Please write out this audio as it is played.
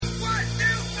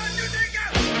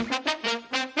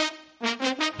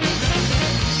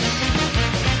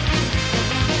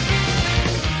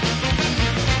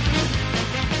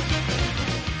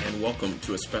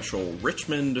special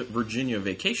Richmond, Virginia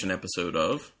vacation episode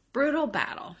of Brutal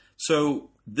Battle. So,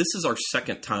 this is our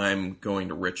second time going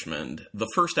to Richmond. The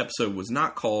first episode was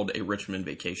not called a Richmond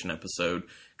vacation episode,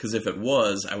 because if it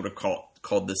was, I would have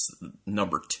called this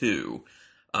number 2.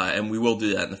 And we will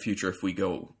do that in the future if we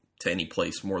go to any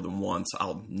place more than once.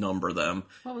 I'll number them.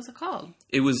 What was it called?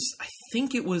 I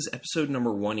think it was episode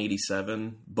number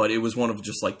 187, but it was one of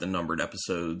just like the numbered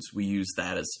episodes. We used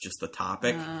that as just the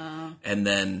topic. And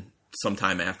then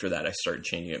sometime after that, I started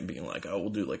changing it and being like, we'll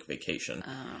do like vacation.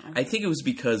 I think it was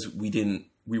because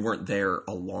we weren't there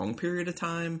a long period of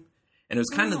time. And it was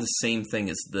kind of the same thing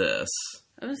as this.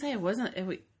 I would say it wasn't.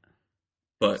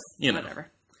 But,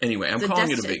 whatever. Anyway, I'm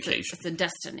calling it a vacation. It's a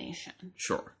destination.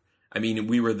 Sure. I mean,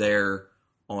 we were there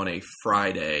on a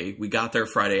Friday. We got there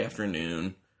Friday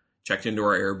afternoon, checked into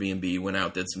our Airbnb, went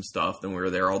out, did some stuff. Then we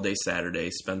were there all day Saturday,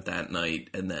 spent that night,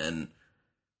 and then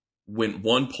went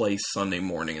one place Sunday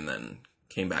morning and then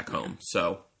came back home.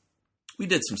 So we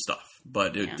did some stuff,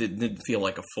 but it didn't feel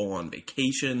like a full-on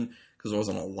vacation because there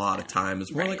wasn't a lot of time. It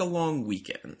was more like a long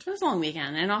weekend. It was a long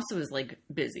weekend, and also it was like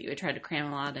busy. We tried to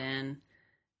cram a lot in.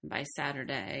 By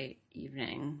Saturday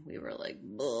evening, we were like,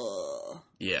 ugh.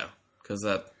 Yeah, because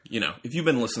that, if you've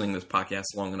been listening to this podcast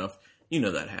long enough,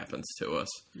 that happens to us.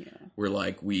 Yeah. We're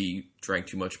like, we drank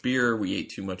too much beer, we ate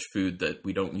too much food that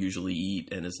we don't usually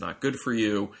eat and is not good for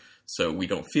you, so we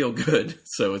don't feel good.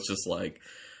 So it's just like,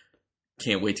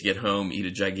 can't wait to get home, eat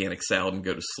a gigantic salad, and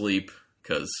go to sleep,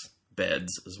 because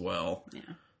beds as well.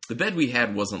 Yeah. The bed we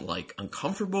had wasn't, like,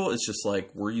 uncomfortable. It's just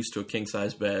like, we're used to a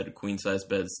king-size bed. A queen-size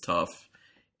bed is tough.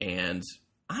 And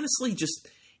honestly, just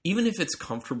even if it's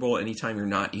comfortable, anytime you're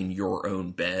not in your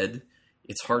own bed,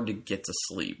 it's hard to get to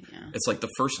sleep. Yeah. It's like the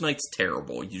first night's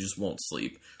terrible. You just won't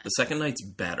sleep. The second night's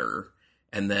better.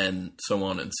 And then so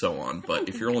on and so on. But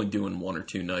if you're only doing 1 or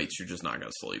 2 nights, you're just not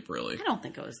going to sleep, really. I don't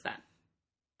think it was that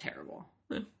terrible.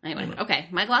 Anyway, okay.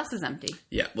 My glass is empty.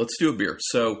 Yeah, let's do a beer.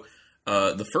 So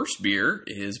the first beer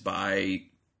is by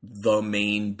the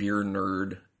main beer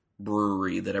nerd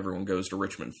brewery that everyone goes to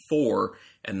Richmond for,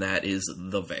 and that is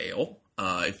The Veil.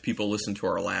 If people listen to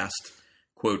our last,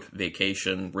 quote,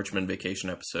 Richmond vacation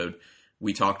episode,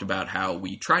 we talked about how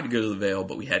we tried to go to The Veil,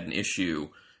 but we had an issue.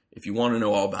 If you want to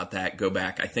know all about that, go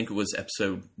back. I think it was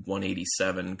episode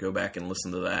 187. Go back and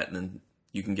listen to that, and then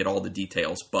you can get all the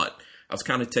details. But I was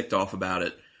kind of ticked off about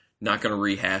it, not going to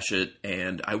rehash it,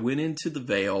 and I went into The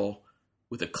Veil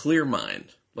with a clear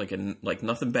mind. Like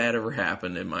nothing bad ever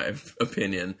happened, in my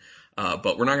opinion.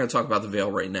 But we're not going to talk about The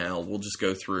Veil right now. We'll just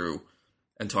go through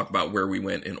and talk about where we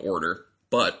went in order.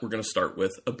 But we're going to start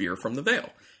with a beer from The Veil.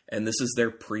 And this is their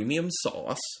premium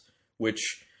sauce,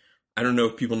 which I don't know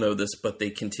if people know this, but they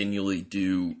continually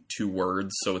do 2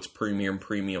 words. So it's premium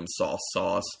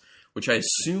sauce, which I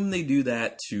assume they do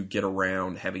that to get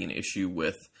around having an issue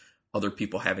with other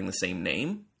people having the same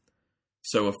name.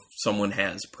 So if someone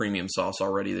has premium sauce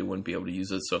already, they wouldn't be able to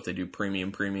use it. So if they do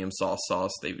premium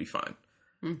sauce, they'd be fine.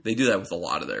 They do that with a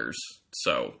lot of theirs.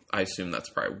 So I assume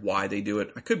that's probably why they do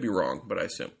it. I could be wrong, but I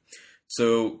assume.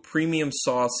 So premium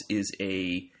sauce is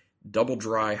a double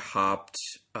dry hopped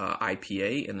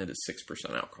IPA, and it is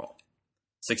 6% alcohol.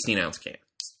 16-ounce can.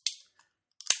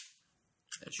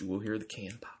 As you will hear the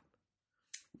can pop.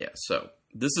 Yeah, so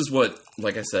this is what,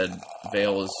 like I said,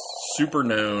 Veil is super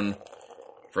known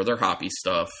for their hoppy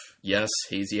stuff. Yes,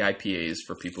 hazy IPAs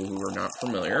for people who are not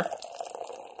familiar.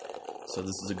 So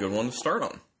this is a good one to start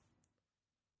on.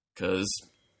 Because,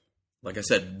 like I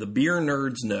said, the beer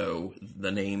nerds know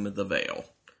the name of The Veil.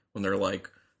 When they're like,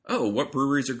 oh, what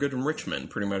breweries are good in Richmond?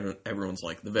 Pretty much everyone's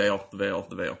like, The Veil, The Veil,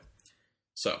 The Veil.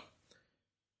 So,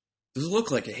 does it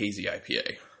look like a hazy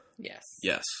IPA? Yes.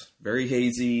 Yes. Very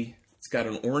hazy. It's got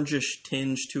an orangish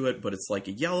tinge to it, but it's like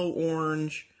a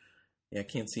yellow-orange. Yeah, I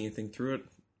can't see anything through it.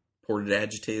 Ported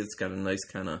agitated. It's got a nice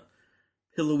kind of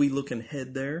pillowy-looking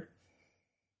head there.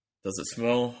 Does it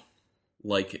smell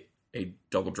like a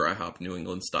double dry hop New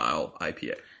England style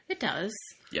IPA? It does.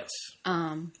 Yes.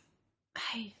 I'm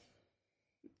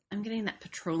getting that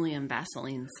petroleum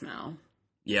Vaseline smell.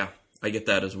 Yeah, I get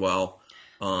that as well.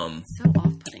 So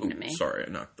off-putting to me. Sorry,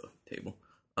 I knocked the table.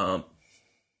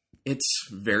 It's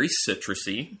very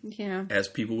citrusy. Yeah. As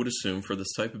people would assume for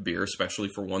this type of beer, especially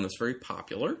for one that's very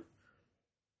popular.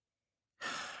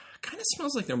 Kind of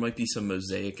smells like there might be some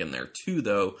mosaic in there too,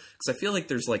 though, because I feel like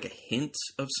there's like a hint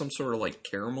of some sort of like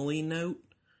caramelly note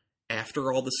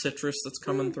after all the citrus that's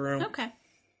coming through. Okay.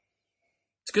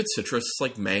 It's good citrus. It's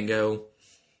like mango,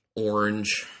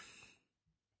 orange,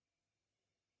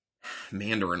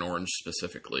 mandarin orange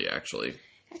specifically, actually.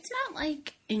 It's not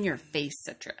like in-your-face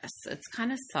citrus. It's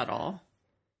kind of subtle,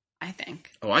 I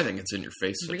think. Oh, I think it's in your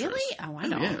face citrus. Really? Oh, I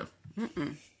don't. Yeah.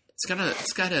 Mm-mm.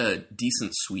 It's got a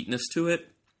decent sweetness to it,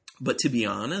 but to be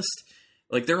honest,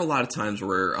 like there are a lot of times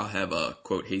where I'll have a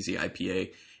quote hazy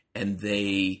IPA and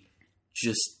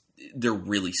they're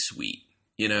really sweet,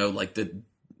 you know, like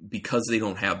because they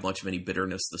don't have much of any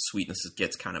bitterness, the sweetness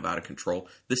gets kind of out of control.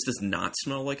 This does not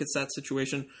smell like it's that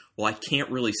situation. Well, I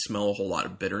can't really smell a whole lot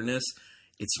of bitterness.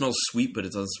 It smells sweet, but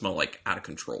it doesn't smell like out of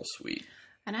control sweet.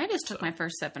 And I just took my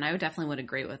first sip, and I definitely would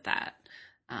agree with that.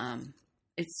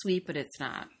 It's sweet, but it's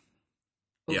not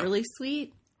overly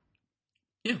sweet.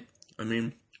 Yeah, I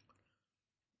mean,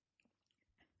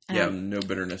 no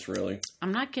bitterness really.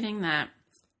 I'm not getting that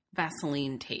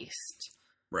Vaseline taste.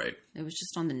 Right. It was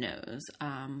just on the nose.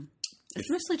 It's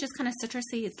mostly just kind of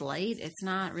citrusy. It's light. It's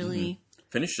not really...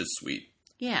 Finish is sweet.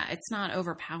 Yeah, it's not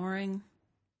overpowering.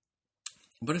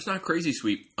 But it's not crazy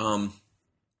sweet.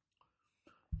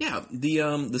 Yeah,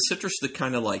 the citrus that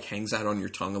kind of like hangs out on your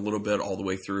tongue a little bit all the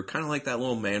way through, kind of like that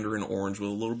little mandarin orange with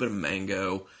a little bit of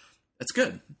mango. It's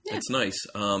good. Yeah. It's nice.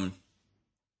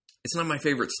 It's not my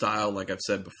favorite style, like I've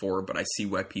said before, but I see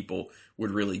why people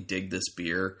would really dig this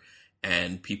beer.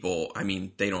 And people, I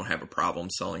mean, they don't have a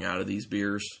problem selling out of these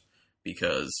beers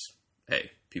because, hey,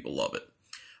 people love it.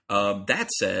 That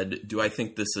said, do I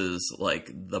think this is like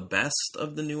the best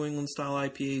of the New England style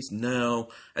IPAs? No.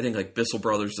 I think like Bissell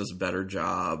Brothers does a better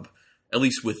job, at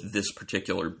least with this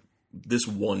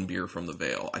one beer from the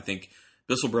Veil. I think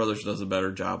Bissell Brothers does a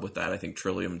better job with that. I think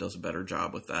Trillium does a better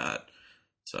job with that.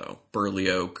 So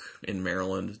Burley Oak in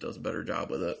Maryland does a better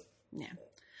job with it. Yeah.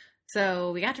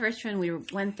 So we got to Richmond. We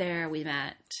went there. We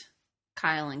met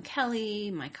Kyle and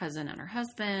Kelly, my cousin and her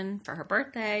husband, for her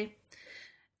birthday.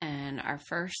 And our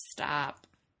first stop,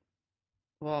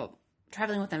 well,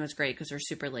 traveling with them was great because they're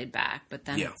super laid back. But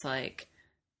then it's like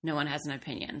no one has an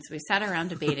opinion. So we sat around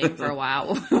debating for a while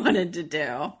what we wanted to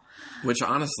do. Which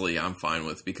honestly I'm fine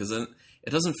with because it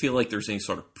doesn't feel like there's any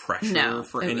sort of pressure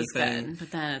for anything. Was good.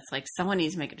 But then it's like someone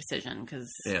needs to make a decision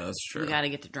because that's true. We got to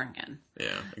get to drinking.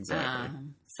 Yeah, exactly.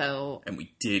 And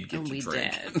we did get to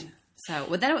drink. So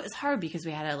then it was hard because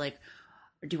we had to like,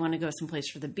 do you want to go someplace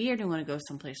for the beer? Do you want to go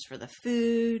someplace for the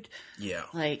food? Yeah.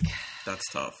 Like,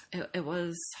 that's tough. It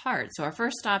was hard. So our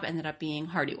first stop ended up being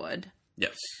Hardywood.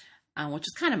 Yes. Which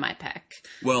is kind of my pick.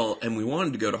 Well, and we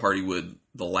wanted to go to Hardywood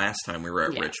the last time we were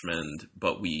at Richmond,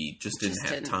 but we just didn't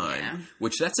have time. Yeah.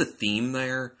 Which that's a theme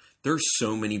there. There's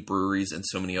so many breweries and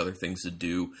so many other things to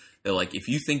do that, like, if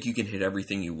you think you can hit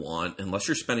everything you want, unless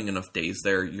you're spending enough days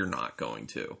there, you're not going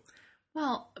to.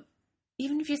 Well,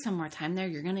 even if you spend more time there,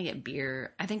 you're going to get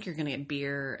beer. I think you're going to get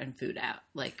beer and food out,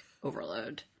 like,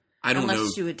 overload. I don't know.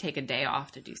 Unless you would take a day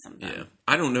off to do something. Yeah.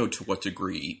 I don't know to what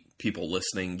degree people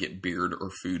listening get beered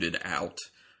or fooded out.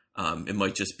 It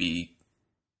might just be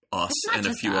us and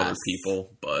a few other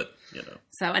people, but, you know.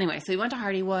 So anyway, so we went to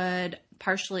Hardywood,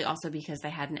 partially also because they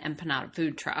had an empanada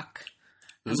food truck.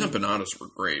 Those empanadas were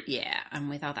great. Yeah, and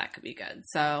we thought that could be good.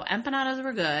 So empanadas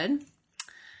were good.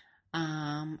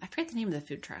 I forget the name of the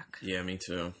food truck. Yeah, me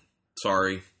too.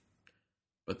 Sorry.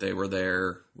 But they were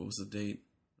there. What was the date?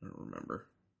 I don't remember.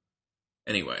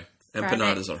 Anyway,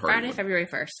 empanadas on Hardywood. Friday, February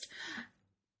 1st.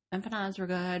 Empanadas were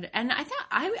good. And I thought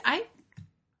I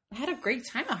had a great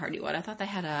time at Hardywood. I thought they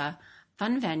had a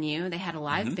fun venue. They had a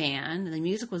live band. The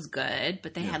music was good,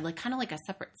 but they had like kind of like a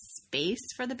separate space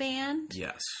for the band.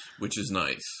 Yes, which is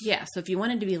nice. Yeah, so if you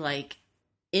wanted to be like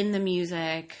in the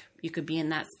music, you could be in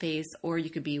that space, or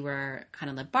you could be where kind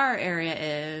of the bar area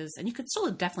is, and you could still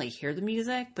definitely hear the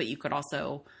music, but you could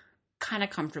also kind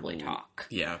of comfortably talk.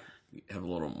 Yeah, have a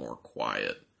little more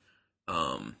quiet.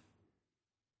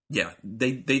 Yeah,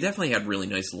 they definitely had really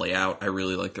nice layout. I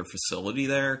really like their facility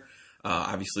there.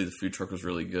 Obviously, the food truck was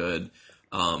really good.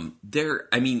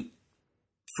 I mean,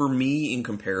 for me, in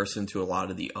comparison to a lot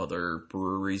of the other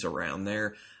breweries around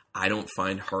there, I don't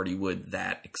find Hardywood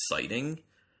that exciting.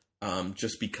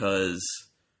 Just because...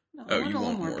 No, I want a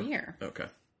little more beer. Okay.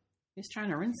 He's trying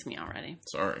to rinse me already.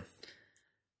 Sorry.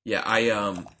 Yeah, I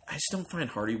just don't find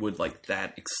Hardywood like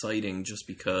that exciting just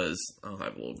because... I'll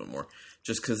have a little bit more.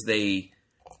 Just because they...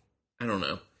 I don't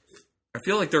know. I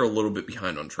feel like they're a little bit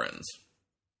behind on trends.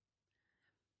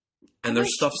 And their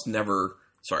stuff's never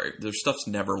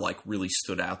like really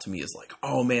stood out to me as like,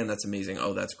 oh man, that's amazing.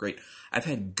 Oh, that's great. I've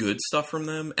had good stuff from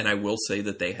them, and I will say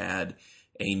that they had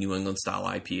a New England style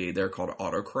IPA there called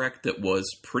Autocorrect that was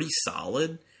pretty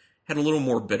solid. Had a little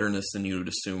more bitterness than you would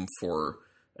assume for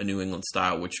a New England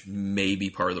style, which may be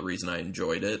part of the reason I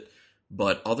enjoyed it.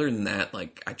 But other than that,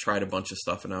 like, I tried a bunch of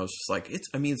stuff and I was just like,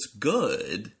 it's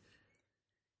good.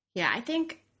 Yeah, I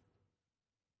think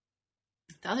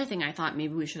the other thing I thought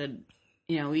maybe we should,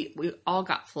 we all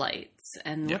got flights,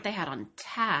 and what they had on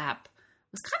tap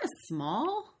was kind of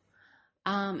small.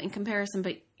 in comparison,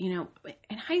 but in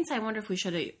hindsight, I wonder if we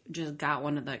should have just got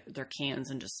one of their cans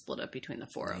and just split it between the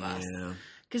four of us.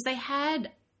 Because they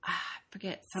had, I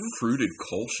forget, some fruited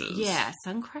Kolsch's. Yeah,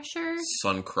 Sun Crusher.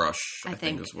 Sun Crush, I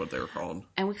think is what they were called.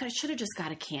 And we should have just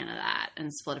got a can of that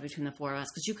and split it between the four of us,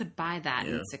 because you could buy that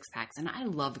in 6-packs. And I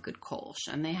love a good Kolsch.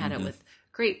 And they had it with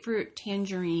grapefruit,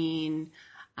 tangerine,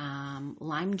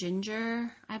 lime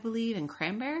ginger, I believe, and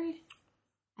cranberry,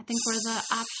 I think were the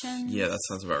options. Yeah, that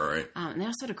sounds about right. And they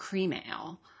also had a cream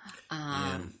ale.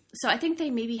 So I think they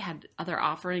maybe had other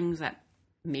offerings that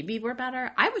maybe were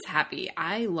better. I was happy.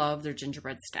 I love their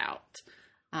gingerbread stout.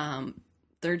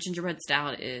 Their gingerbread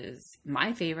stout is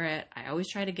my favorite. I always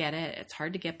try to get it. It's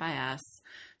hard to get by us.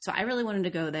 So I really wanted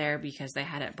to go there because they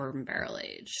had it bourbon barrel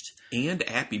aged. And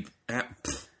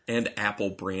apple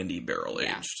brandy barrel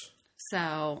aged.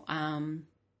 So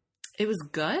it was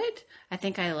good. I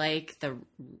think I like the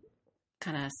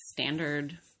kind of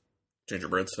standard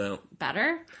gingerbread stout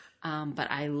better.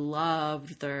 But I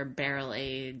loved their barrel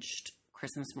aged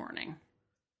Christmas morning.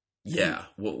 Yeah.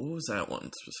 What was that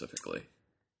one specifically?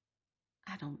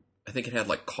 I think it had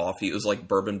like coffee. It was like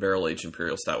bourbon barrel aged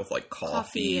imperial stout with like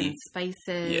coffee and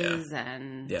spices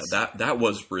and that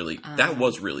was really good. That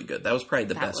was probably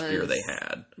the best beer they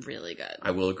had. Really good.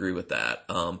 I will agree with that.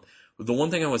 The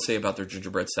one thing I would say about their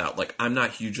gingerbread stout, like I'm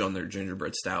not huge on their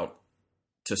gingerbread stout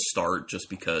to start, just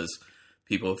because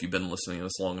people, if you've been listening to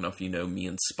this long enough, you know me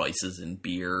and spices and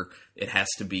beer. It has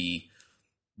to be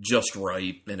just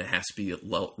right, and it has to be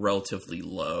relatively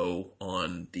low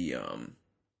on the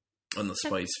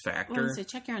spice factor.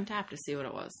 Check your Untappd to see what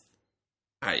it was.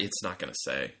 It's not going to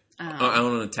say.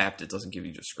 On Untappd, it doesn't give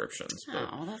you descriptions.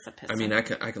 But, that's a piss. I mean, I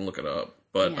can look it up,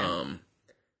 but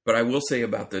but I will say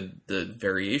about the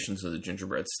variations of the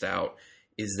gingerbread stout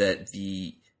is that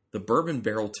the bourbon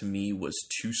barrel to me was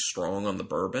too strong on the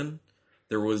bourbon.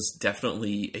 There was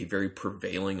definitely a very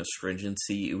prevailing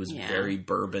astringency. It was very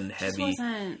bourbon heavy.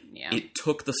 It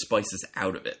took the spices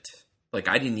out of it. Like,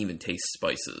 I didn't even taste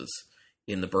spices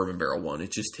in the bourbon barrel one.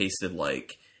 It just tasted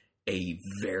like a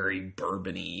very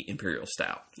bourbony imperial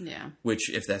stout. Yeah.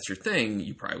 Which, if that's your thing,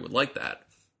 you probably would like that.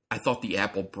 I thought the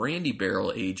apple brandy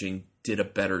barrel aging did a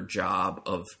better job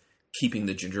of keeping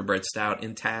the gingerbread stout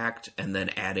intact and then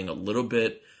adding a little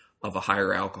bit of a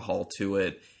higher alcohol to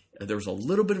it. There was a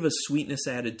little bit of a sweetness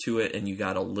added to it, and you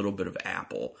got a little bit of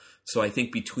apple. So I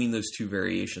think between those two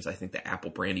variations, I think the apple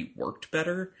brandy worked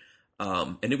better.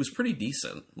 And it was pretty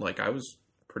decent. Like, I was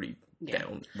pretty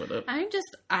down with it.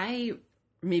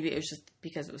 Maybe it was just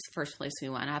because it was the first place we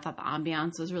went. I thought the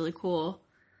ambiance was really cool.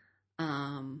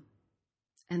 And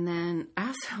then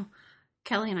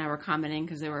Kelly and I were commenting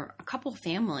because there were a couple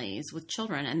families with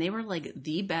children, and they were like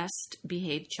the best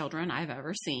behaved children I've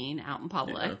ever seen out in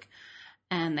public. Yeah.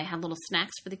 And they had little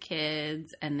snacks for the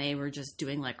kids, and they were just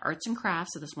doing like arts and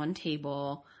crafts at this one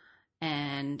table.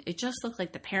 And it just looked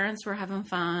like the parents were having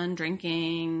fun,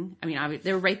 drinking. I mean,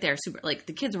 they were right there. Super, like,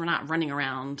 the kids were not running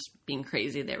around being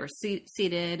crazy. They were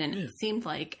seated, and it seemed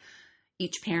like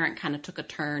each parent kind of took a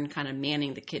turn kind of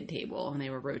manning the kid table, and they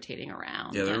were rotating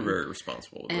around. Yeah, they were very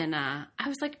responsible with it. I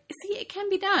was like, see, it can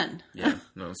be done. Yeah,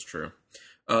 no, it's true.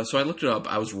 So I looked it up.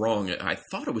 I was wrong. I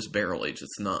thought it was barrel aged.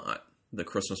 It's not. The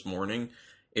Christmas morning,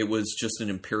 it was just an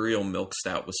imperial milk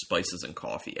stout with spices and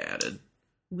coffee added.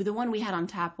 The one we had on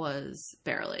tap was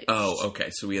barrel aged. Oh, okay.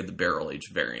 So we had the barrel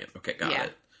aged variant. Okay, got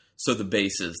it. So the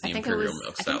base is the imperial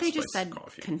milk stout. I think they just said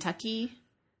coffee.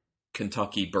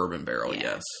 Kentucky bourbon barrel. Yeah.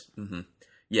 Yes. Mm-hmm.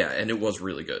 Yeah, and it was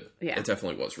really good. Yeah, it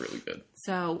definitely was really good.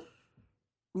 So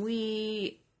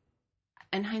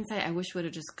in hindsight, I wish we would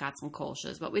have just got some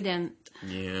Kolsch's, but we didn't.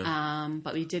 Yeah.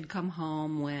 But we did come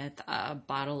home with a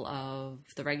bottle of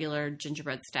the regular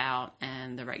gingerbread stout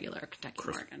and the regular Kentucky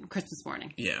Christmas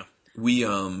morning. Yeah. We're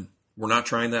not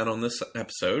trying that on this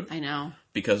episode. I know.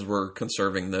 Because we're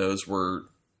conserving those. We're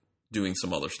doing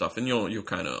some other stuff, and you'll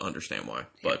kind of understand why.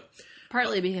 But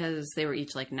partly because they were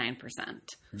each like 9%.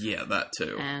 Yeah, that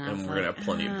too. And we're gonna have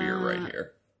plenty of beer right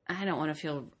here. I don't want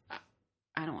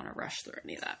to rush through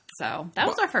any of that. So that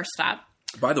was our first stop.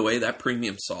 By the way, that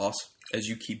premium sauce, as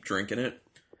you keep drinking it,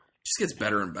 just gets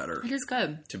better and better. It is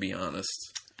good, to be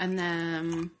honest. And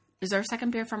then, is there a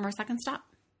second beer from our second stop?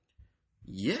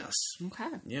 Yes. Okay.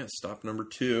 Yeah, stop number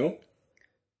 2,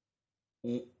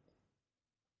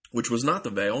 which was not the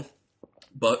Veil,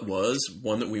 but was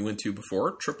one that we went to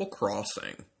before, Triple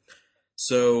Crossing.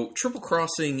 So, Triple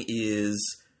Crossing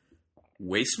is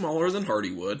way smaller than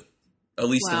Hardywood. At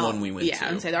least the one we went to. Yeah,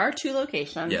 I would say there are 2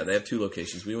 locations. Yeah, they have 2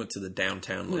 locations. We went to the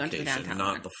downtown location,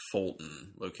 not the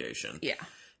Fulton location. Yeah.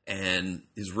 And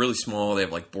it's really small. They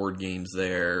have like board games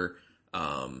there.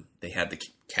 They had the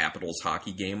Capitals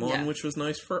hockey game on, Yeah. which was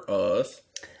nice for us.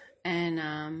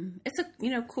 And it's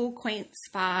a cool, quaint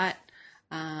spot.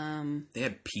 They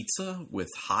had pizza with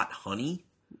hot honey.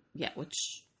 Yeah,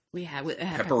 which we had. It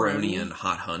had Pepperoni and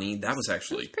hot honey. That was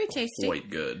actually pretty tasty. quite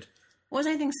good.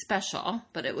 Wasn't anything special,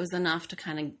 but it was enough to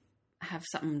kind of have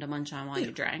something to munch on while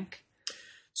you drank.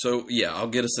 So, yeah, I'll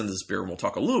get us into this beer, and we'll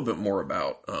talk a little bit more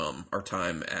about our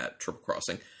time at Triple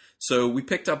Crossing. So, we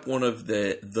picked up one of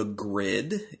the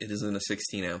Grid. It is in a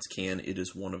 16-ounce can. It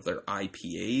is one of their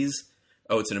IPAs.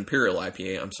 Oh, it's an Imperial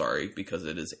IPA, I'm sorry, because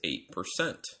it is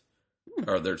 8%.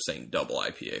 Or they're saying double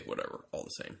IPA, whatever, all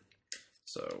the same.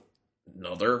 So,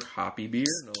 another hoppy beer,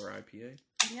 another IPA.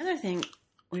 The other thing,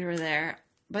 we were there,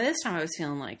 by this time I was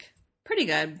feeling like pretty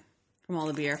good from all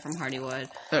the beer from Hardywood.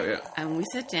 Oh, yeah. And we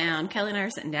sit down, Kelly and I are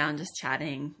sitting down just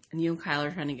chatting, and you and Kyle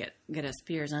are trying to get us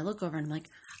beers, and I look over and I'm like,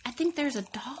 I think there's a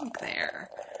dog there.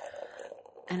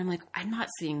 And I'm like, I'm not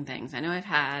seeing things. I know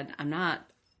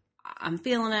I'm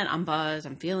feeling it, I'm buzzed,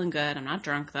 I'm feeling good, I'm not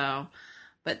drunk though.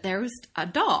 But there was a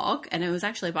dog, and it was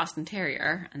actually a Boston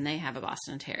Terrier, and they have a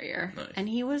Boston Terrier. Nice. And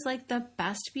he was like the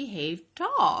best behaved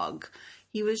dog.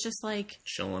 He was just like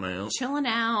Chilling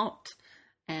out.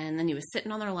 And then he was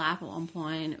sitting on their lap at one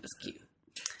point. It was cute.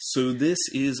 So this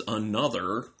is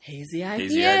another Hazy IPA.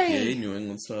 Hazy IPA, New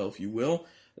England style, if you will.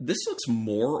 This looks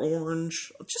more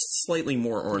orange, just slightly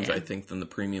more orange, Yeah. I think, than the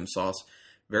premium sauce.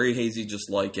 Very hazy, just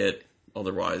like it.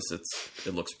 Otherwise,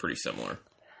 it looks pretty similar.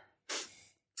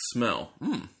 Smell.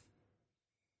 What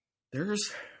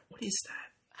is that?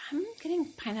 I'm getting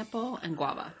pineapple and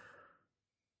guava.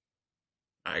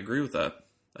 I agree with that.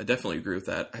 I definitely agree with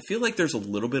that. I feel like there's a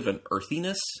little bit of an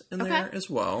earthiness in there as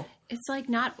well. It's like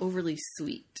not overly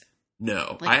sweet.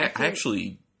 No, Like, I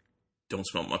actually don't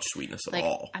smell much sweetness at Like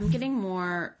all. I'm getting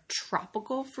more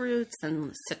tropical fruits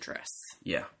than citrus.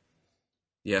 Yeah.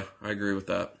 Yeah, I agree with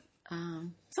that.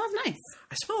 Smells nice.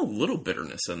 I smell a little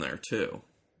bitterness in there too.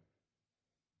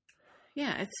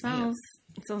 Yeah, it smells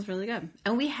really good.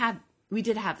 And we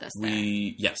did have this there.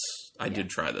 Yes, I did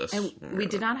try this. And we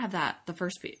did not have that the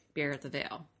first beer at the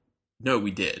Vale. No,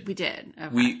 we did. We did.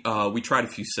 Okay. We tried a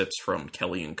few sips from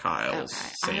Kelly and Kyle's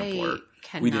sampler.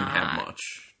 We didn't have much.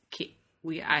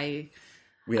 We had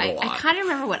a lot. I kind of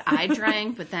remember what I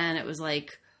drank, but then it was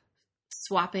like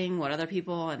swapping what other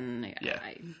people and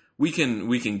we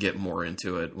can get more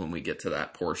into it when we get to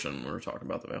that portion when we're talking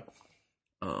about the Vale.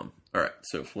 All right,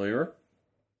 so flavor.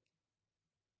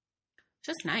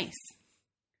 Just nice.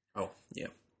 Oh yeah,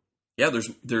 yeah.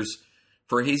 There's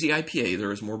for a hazy IPA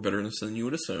there is more bitterness than you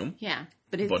would assume. Yeah,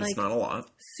 but it's it's not a lot.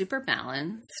 Super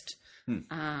balanced.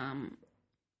 I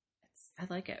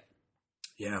like it.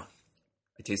 Yeah,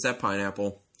 I taste that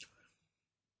pineapple.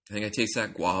 I think I taste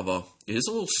that guava. It is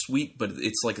a little sweet, but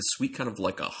it's like a sweet kind of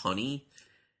like a honey,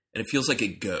 and it feels like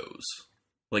it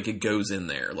goes in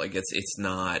there. Like it's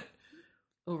not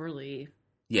overly.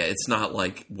 Yeah, it's not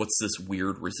like what's this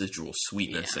weird residual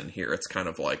sweetness in here. It's kind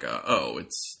of like it goes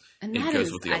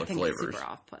with the other flavors. It's super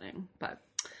off-putting, but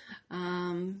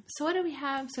so what do we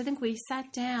have? So I think we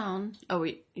sat down. Oh,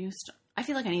 I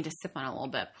feel like I need to sip on it a little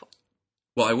bit.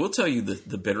 Well, I will tell you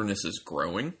the bitterness is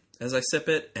growing as I sip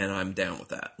it, and I'm down with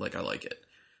that. Like, I like it.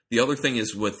 The other thing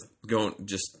is with going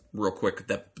just real quick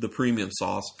that the premium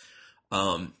sauce.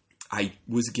 I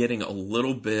was getting a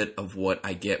little bit of what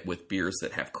I get with beers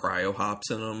that have cryo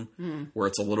hops in them, where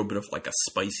it's a little bit of like a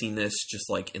spiciness, just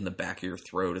like in the back of your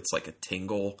throat. It's like a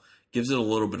tingle. Gives it a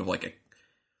little bit of like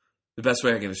the best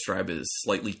way I can describe it is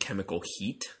slightly chemical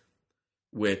heat,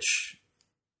 which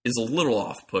is a little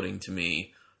off-putting to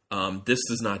me. This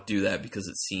does not do that because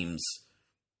it seems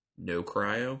no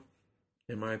cryo,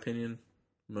 in my opinion,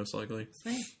 most likely.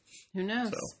 Sweet. Who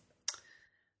knows?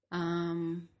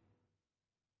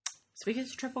 So we get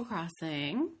to Triple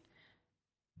Crossing.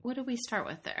 What do we start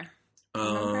with there?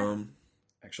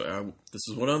 Actually, this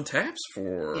is what Untapped's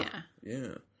for. Yeah.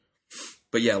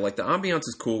 But yeah, like the ambiance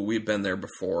is cool. We had been there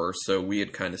before, so we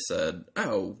had kind of said,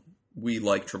 "Oh, we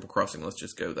like Triple Crossing. Let's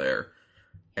just go there."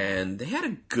 And they had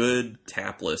a good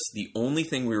tap list. The only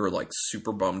thing we were like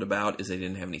super bummed about is they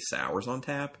didn't have any sours on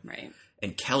tap. Right.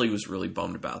 And Kelly was really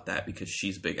bummed about that because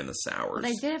she's big into sours.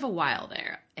 Well, they did have a wild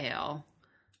ale.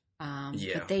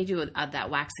 But they do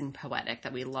that Waxing Poetic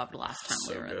that we loved last time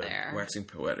we were there. Waxing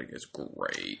Poetic is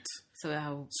great.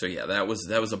 So yeah, that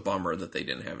was a bummer that they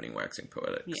didn't have any Waxing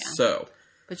Poetic. Yeah.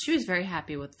 But she was very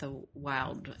happy with the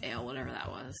wild ale, whatever that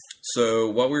was. So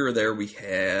while we were there, we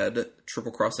had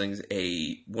Triple Crossings,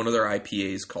 one of their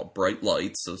IPAs called Bright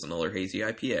Lights. So it was another hazy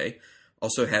IPA.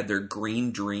 Also had their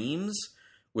Green Dreams,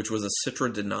 which was a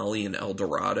Citra Denali and El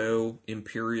Dorado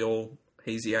Imperial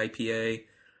hazy IPA.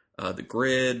 The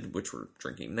Grid, which we're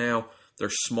drinking now. Their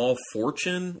Small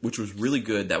Fortune, which was really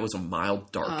good. That was a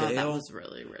mild dark ale. That was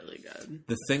really, really good.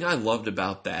 The thing I loved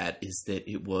about that is that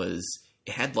it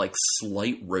had like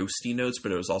slight roasty notes,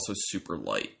 but it was also super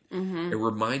light. Mm-hmm. It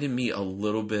reminded me a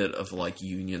little bit of like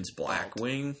Union's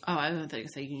Blackwing. Oh, I don't think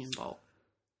it's a Union Bolt.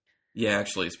 Yeah,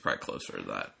 actually, it's probably closer to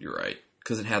that. You're right.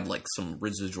 Because it had like some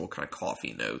residual kind of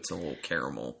coffee notes and a little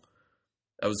caramel.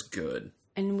 That was good.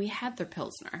 And we had their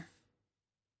Pilsner.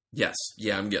 Yes.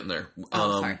 Yeah, I'm getting there.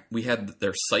 Sorry. We had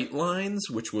their Sightlines,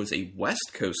 which was a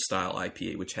West Coast style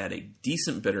IPA, which had a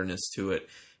decent bitterness to it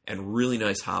and really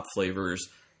nice hop flavors.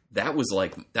 That was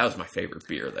my favorite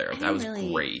beer there. That was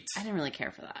great. I didn't really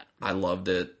care for that. I loved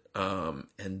it. And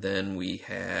then we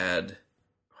had,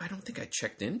 I don't think I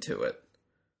checked into it.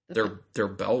 Their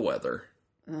Bellwether.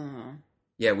 Oh.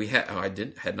 Yeah, we had. I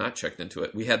had not checked into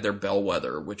it. We had their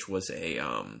Bellwether, which was a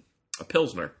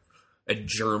Pilsner, a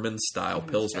German style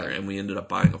Pilsner, and we ended up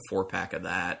buying a 4-pack of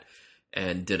that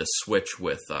and did a switch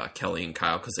with Kelly and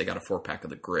Kyle because they got a 4-pack of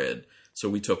the Grid. So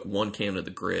we took 1 can of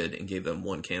the Grid and gave them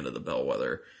 1 can of the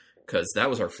Bellwether because that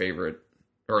was our favorite,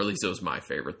 or at least it was my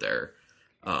favorite there.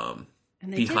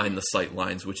 Behind the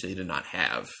Sightlines, which they did not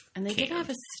have. And they did have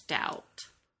a stout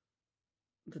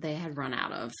that they had run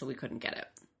out of, so we couldn't get it.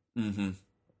 Mm-hmm.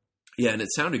 Yeah, and it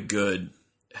sounded good.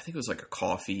 I think it was like a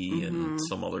coffee and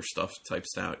some other stuff type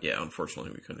stout. Yeah,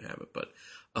 unfortunately we couldn't have it. But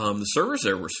the servers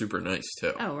there were super nice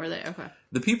too. Oh, were they? Okay.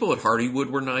 The people at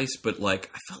Hardywood were nice, but like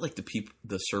I felt like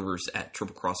the servers at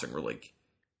Triple Crossing were like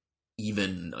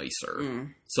even nicer.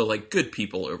 So like good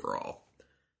people overall.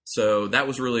 So that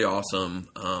was really awesome.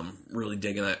 Really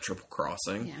digging that Triple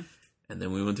Crossing. Yeah. And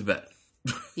then we went to bed.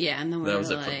 Yeah, and then we were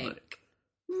like,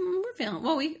 we're feeling.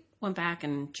 Well, we went back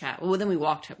and chat. Well, then we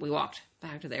walked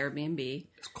back to the Airbnb.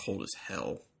 It's cold as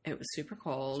hell. It was super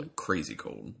cold. Like crazy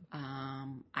cold.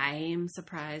 I am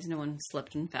surprised no one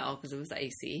slipped and fell because it was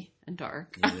icy and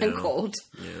dark and cold.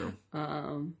 Yeah.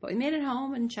 But we made it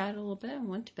home and chatted a little bit and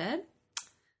went to bed.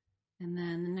 And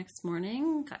then the next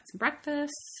morning, got some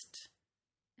breakfast.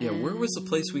 Yeah, where was the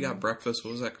place we got breakfast?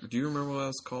 What was that? Do you remember what that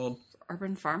was called?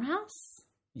 Urban Farmhouse?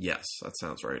 Yes, that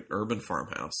sounds right. Urban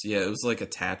Farmhouse. Yeah, it was like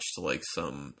attached to like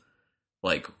some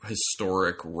like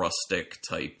historic rustic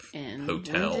type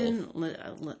hotel.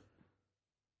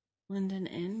 Linden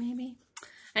Inn, maybe?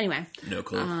 Anyway. No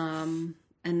clue. And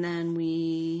then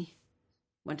we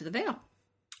went to the Vale.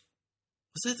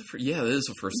 Was that the first? Yeah, that is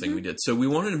the first thing we did. So we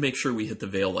wanted to make sure we hit the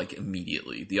Vale like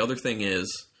immediately. The other thing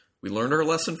is we learned our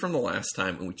lesson from the last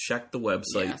time and we checked the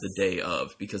website the day of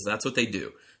because that's what they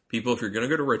do. People, if you're going to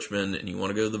go to Richmond and you want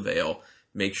to go to the Vale,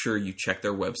 make sure you check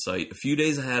their website a few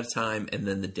days ahead of time and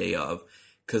then the day of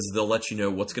because they'll let you know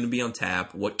what's going to be on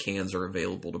tap, what cans are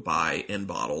available to buy and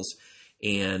bottles.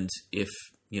 And if,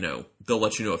 they'll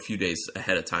let you know a few days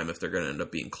ahead of time if they're going to end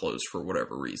up being closed for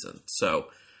whatever reason. So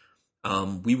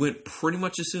we went pretty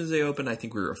much as soon as they opened. I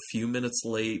think we were a few minutes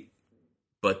late,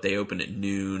 but they opened at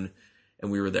noon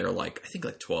and we were there I think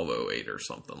 12:08 or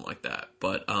something like that.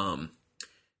 But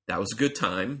that was a good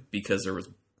time because there was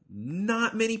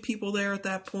not many people there at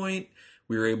that point.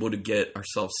 We were able to get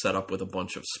ourselves set up with a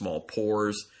bunch of small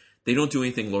pours. They don't do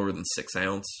anything lower than 6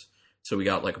 ounce. So we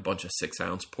got like a bunch of 6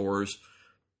 ounce pours.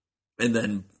 And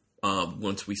then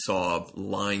once we saw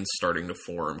lines starting to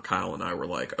form, Kyle and I were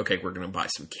like, okay, we're going to buy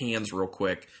some cans real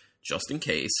quick just in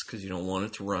case because you don't want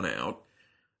it to run out.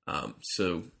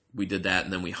 So we did that,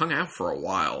 and then we hung out for a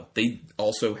while. They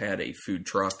also had a food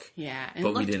truck. Yeah, it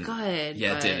looked good.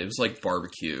 Yeah, it did. It was like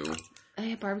barbecue. They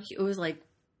had barbecue. It was like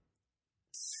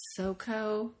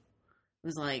SoCo. It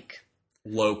was like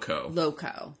Loco.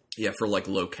 Yeah, for like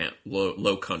low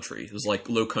country. It was like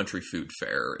low country food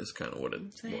fair is kind of what it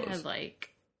was. They had like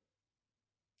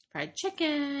fried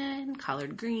chicken,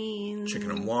 collard greens,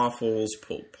 chicken and waffles,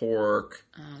 pulled pork,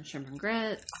 shrimp and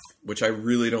grits. Which I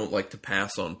really don't like to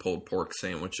pass on pulled pork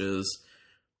sandwiches,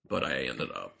 but I ended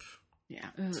up. Yeah.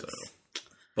 So,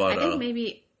 but I think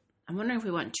maybe I'm wondering if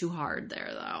we went too hard there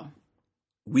though.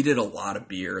 We did a lot of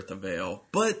beer at the Vale,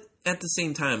 but at the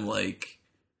same time, like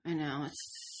I know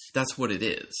that's what it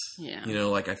is. Yeah.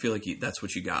 I feel like that's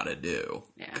what you got to do.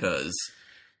 Yeah. Because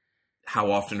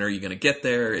how often are you going to get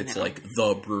there? It's like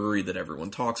the brewery that everyone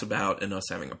talks about, and us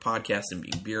having a podcast and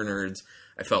being beer nerds.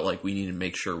 I felt like we needed to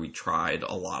make sure we tried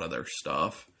a lot of their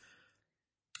stuff.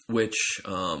 Which,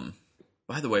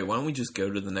 by the way, why don't we just go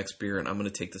to the next beer, and I'm going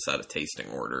to take this out of tasting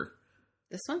order.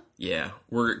 This one? Yeah,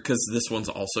 because this one's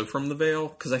also from the Vale.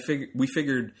 Because we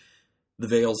figured the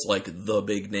Vale's like the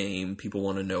big name. People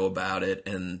want to know about it,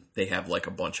 and they have like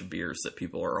a bunch of beers that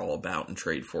people are all about and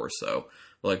trade for. So,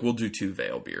 we'll do 2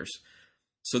 Vale beers.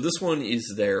 So this one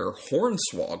is their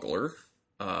Hornswoggler.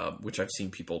 which I've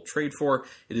seen people trade for.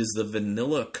 It is the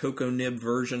vanilla cocoa nib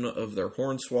version of their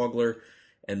Hornswoggler,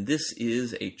 and this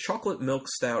is a chocolate milk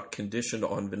stout conditioned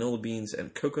on vanilla beans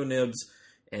and cocoa nibs,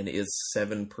 and is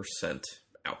 7%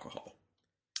 alcohol.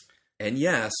 And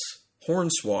yes,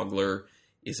 Hornswoggler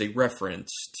is a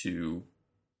reference to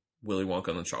Willy Wonka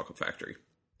and the Chocolate Factory.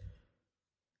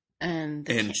 And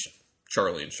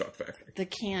Charlie and the Chocolate Factory. The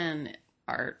can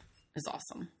art is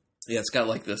awesome. Yeah, it's got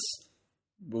like this,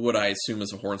 what I assume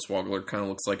is a Hornswoggler. Kind of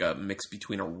looks like a mix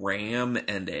between a ram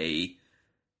and a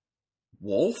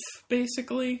wolf,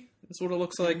 basically, is what it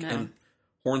looks like. And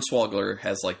Hornswoggler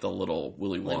has like the little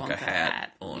Willy Wonka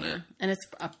hat on it. And it's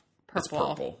a purple. It's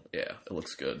purple. Yeah, it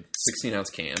looks good. 16-ounce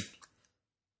can.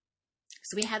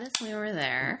 So we had this when we were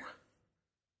there.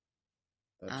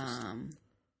 Like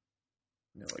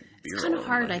it's kind of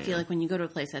hard, I feel like, when you go to a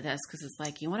place like this, because it's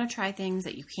like you want to try things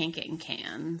that you can't get in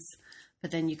cans,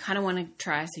 but then you kind of want to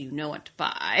try so you know what to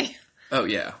buy. Oh,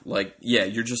 yeah. Like, yeah,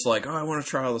 you're just like, oh, I want to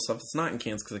try all the stuff that's not in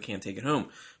cans because I can't take it home.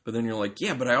 But then you're like,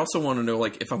 yeah, but I also want to know,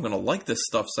 like, if I'm going to like this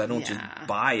stuff so I don't just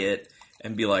buy it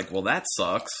and be like, well, that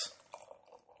sucks.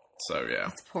 So, yeah.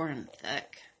 It's pouring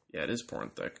thick. Yeah, it is pouring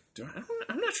thick.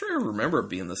 I'm not sure I remember it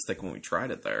being this thick when we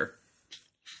tried it there.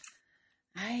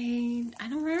 I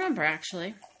don't remember,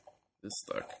 actually. It's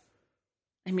thick.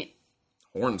 I mean...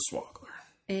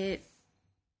 Hornswoggler.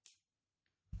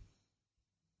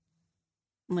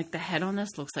 Like, the head on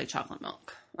this looks like chocolate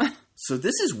milk. So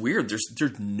this is weird.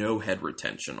 There's no head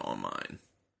retention on mine.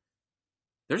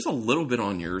 There's a little bit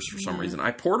on yours for some reason.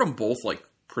 I poured them both, like,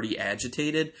 pretty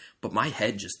agitated, but my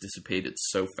head just dissipated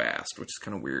so fast, which is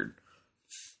kind of weird.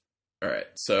 All right.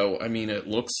 So, I mean, it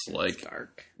looks like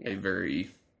dark. A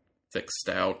very... thick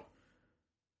stout.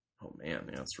 Oh man,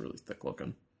 yeah, it's really thick looking.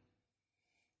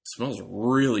 It smells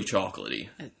really chocolatey.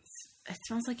 It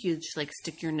smells like you just like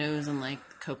stick your nose in like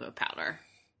cocoa powder.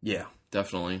 Yeah,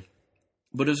 definitely.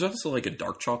 But there's also like a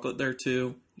dark chocolate there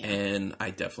too, and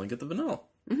I definitely get the vanilla.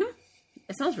 Mm-hmm.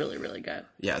 It smells really, really good.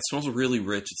 Yeah, it smells really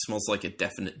rich. It smells like a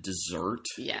definite dessert.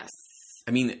 Yes.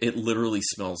 I mean, it literally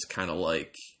smells kind of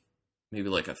like maybe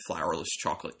like a flourless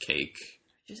chocolate cake.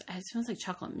 It smells like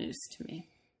chocolate mousse to me.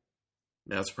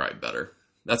 That's probably better.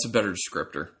 That's a better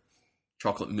descriptor.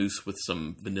 Chocolate mousse with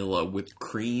some vanilla whipped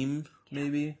cream,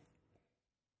 maybe.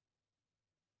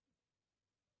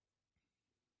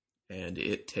 And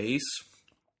it tastes...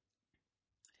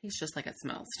 Tastes just like it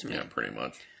smells to me. Yeah, pretty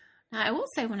much. Now, I will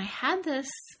say, when I had this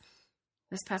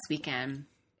past weekend,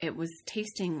 it was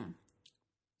tasting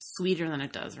sweeter than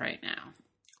it does right now.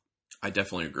 I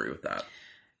definitely agree with that.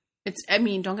 I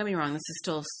mean, don't get me wrong, this is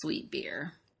still sweet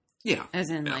beer. Yeah. As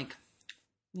in, like,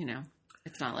 you know,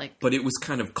 it's not like... But it was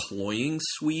kind of cloying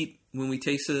sweet when we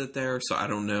tasted it there, so I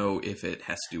don't know if it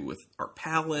has to do with our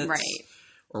palates. Right.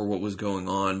 Or what was going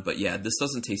on. But yeah, this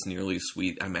doesn't taste nearly as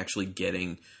sweet. I'm actually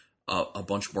getting a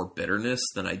bunch more bitterness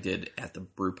than I did at the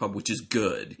brew pub, which is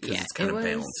good because it's kind of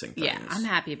balancing things. Yeah, I'm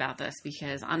happy about this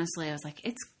because honestly, I was like,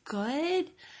 it's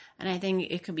good. And I think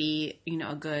it could be, you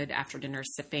know, a good after dinner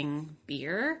sipping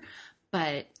beer,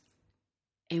 but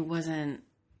it was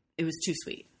too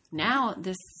sweet. Now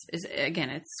this is, again,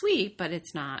 it's sweet, but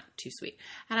it's not too sweet.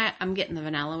 And I'm getting the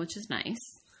vanilla, which is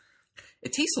nice.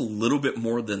 It tastes a little bit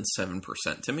more than 7%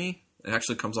 to me. It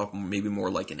actually comes off maybe more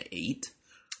like an 8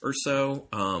 or so.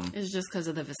 Is it just because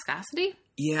of the viscosity?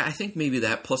 Yeah, I think maybe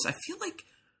that. Plus, I feel like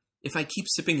if I keep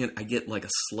sipping it, I get like a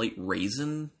slight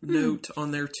raisin note on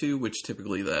there too, which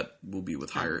typically that will be with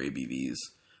higher ABVs.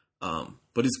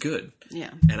 But it's good.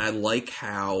 Yeah. And I like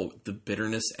how the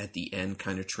bitterness at the end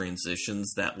kind of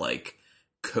transitions that like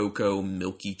cocoa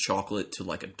milky chocolate to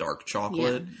like a dark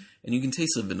chocolate. Yeah. And you can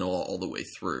taste the vanilla all the way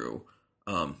through.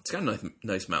 It's got a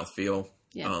nice mouthfeel.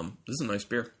 Yeah. This is a nice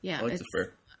beer. Yeah. I like this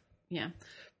beer. Yeah.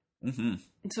 Mm-hmm.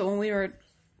 So when we were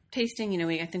tasting, you know,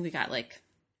 I think we got like,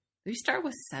 we start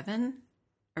with 7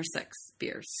 or 6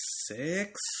 beers.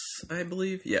 6, I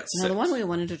believe. Yes. No, the one we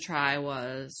wanted to try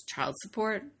was Child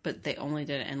Support, but they only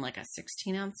did it in like a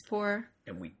 16-ounce pour.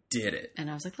 And we did it. And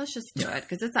I was like, let's just do it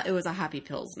because it was a Happy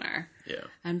Pilsner. Yeah.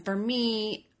 And for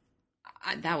me,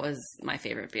 that was my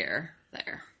favorite beer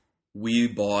there. We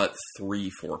bought 3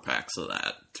 4-packs of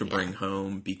that to bring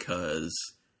home because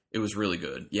it was really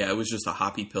good. Yeah, it was just a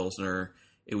hoppy Pilsner.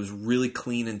 It was really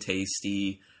clean and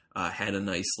tasty. Had a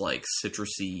nice, like,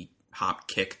 citrusy hop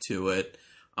kick to it.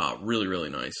 Really, really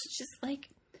nice. It's just like,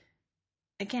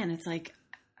 again, it's like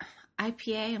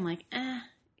IPA. I'm like,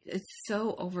 it's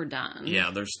so overdone.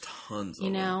 Yeah, there's tons of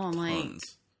them. You know, I'm like,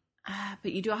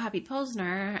 but you do a Happy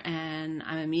Pilsner, and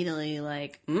I'm immediately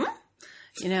like,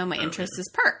 you know, my interest is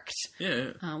perked.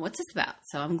 Yeah. What's this about?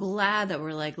 So I'm glad that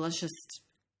we're like, let's just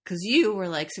because you were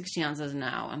like 16 ounces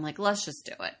now. I'm like, let's just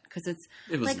do it because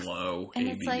It was like, low and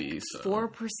ABV. it's like so.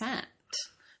 4%,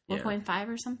 4.5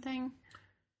 or something.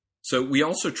 So we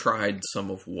also tried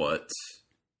some of what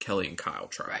Kelly and Kyle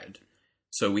tried. Right.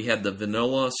 So we had the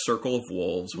vanilla Circle of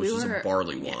Wolves, which is a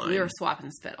barley wine. We were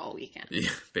swapping spit all weekend. Yeah,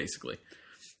 basically.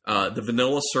 The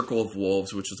vanilla Circle of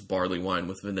Wolves, which is a barley wine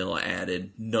with vanilla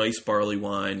added. Nice barley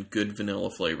wine, good vanilla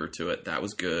flavor to it. That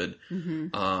was good.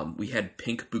 Mm-hmm. We had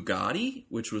Pink Bugatti,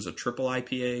 which was a triple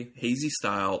IPA, hazy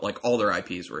style. Like all their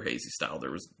IPAs were hazy style.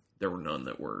 There were none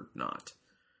that were not,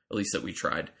 at least that we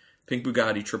tried. Pink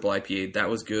Bugatti triple IPA, that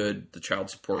was good. The Child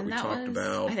Support we talked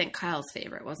about. I think Kyle's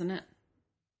favorite, wasn't it?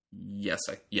 Yes,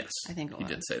 I think he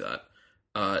did say that.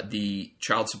 The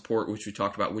Child Support, which we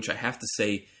talked about, which I have to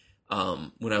say,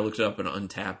 when I looked it up in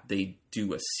Untapped, they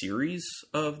do a series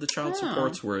of the Child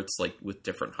Supports where it's like with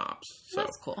different hops. So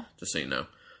that's cool. Just so you know.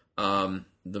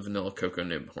 The Vanilla Cocoa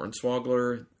Nib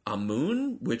Hornswoggler.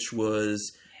 Amun, which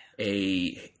was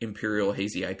a Imperial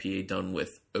Hazy IPA done with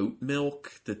oat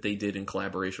milk that they did in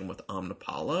collaboration with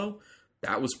Omnipollo.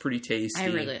 That was pretty tasty.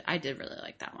 I did really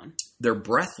like that one. They're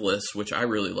Breathless, which I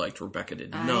really liked. Rebecca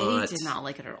did not. I did not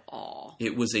like it at all.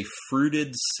 It was a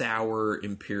fruited, sour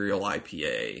Imperial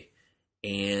IPA.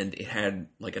 And it had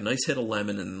like a nice hit of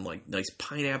lemon and like nice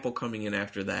pineapple coming in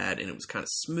after that. And it was kind of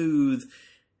smooth.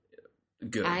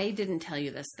 Good. I didn't tell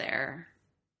you this there,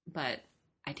 but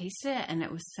I tasted it and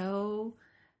it was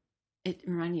it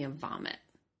reminded me of vomit.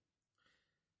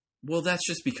 Well, that's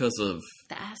just because of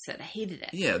the acid. I hated it.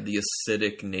 Yeah, the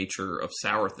acidic nature of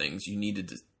sour things. You needed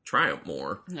to try it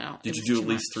more. No. Did you do at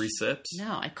least 3 sips?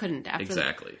 No, I couldn't.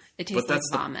 Exactly. It tastes like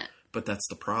vomit. But that's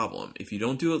the problem. If you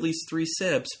don't do at least 3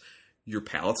 sips, your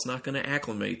palate's not going to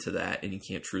acclimate to that, and you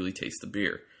can't truly taste the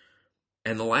beer.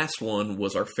 And the last one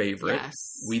was our favorite. Yes.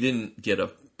 We didn't get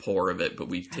a pour of it, but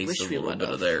we tasted a little bit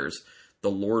of theirs. The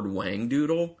Lord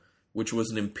Wangdoodle, which was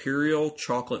an Imperial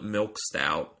chocolate milk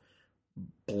stout,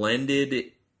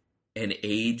 blended and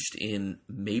aged in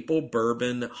maple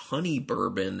bourbon, honey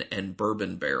bourbon, and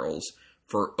bourbon barrels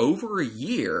for over a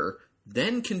year,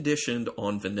 then conditioned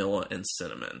on vanilla and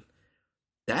cinnamon.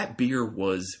 That beer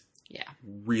was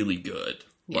really good.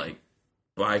 Yeah. Like,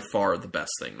 by far the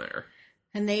best thing there.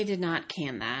 And they did not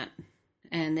can that.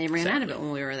 And they ran out of it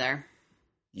when we were there.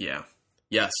 Yeah.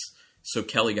 Yes. So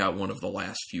Kelly got one of the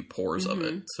last few pours of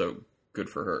it. So good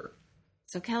for her.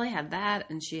 So Kelly had that,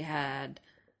 and she had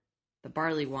the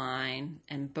barley wine,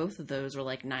 and both of those were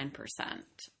like 9%.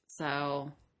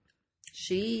 So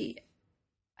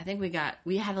I think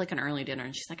we had like an early dinner,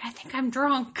 and she's like, I think I'm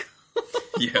drunk.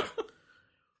 Yeah.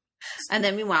 And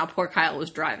then meanwhile, poor Kyle was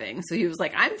driving, so he was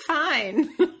like, I'm fine.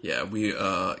 Yeah,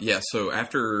 so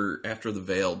after the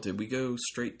Veil, did we go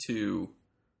straight to,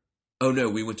 oh no,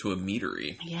 we went to a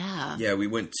meadery. Yeah. Yeah, we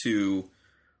went to,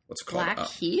 what's it called? Black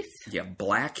Heath? Yeah,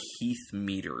 Black Heath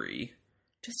Meadery.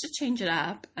 Just to change it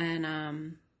up, and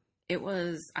I'm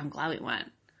glad we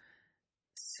went.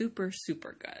 Super,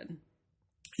 super good.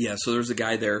 Yeah, so there's a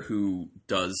guy there who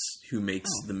makes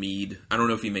the mead. I don't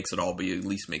know if he makes it all, but he at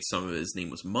least makes some of it. His name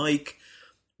was Mike.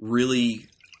 Really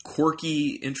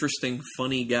quirky, interesting,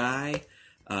 funny guy.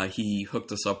 He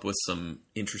hooked us up with some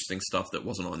interesting stuff that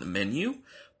wasn't on the menu,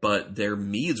 but their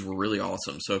meads were really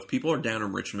awesome. So if people are down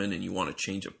in Richmond and you want to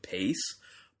change of pace,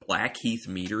 Black Heath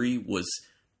Meadery was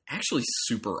actually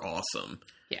super awesome.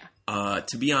 Yeah.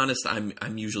 To be honest,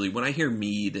 I'm usually, when I hear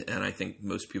mead, and I think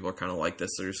most people are kind of like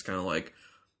this, they're just kind of like,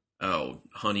 oh,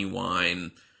 honey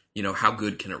wine, how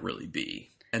good can it really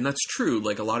be? And that's true.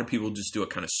 Like, a lot of people just do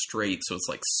it kind of straight, so it's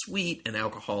like sweet and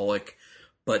alcoholic,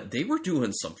 but they were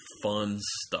doing some fun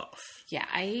stuff. Yeah,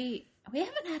 we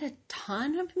haven't had a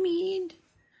ton of mead.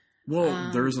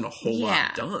 Well, there isn't a whole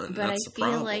lot done. But that's I the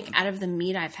problem. feel like out of the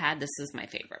mead I've had, this is my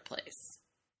favorite place.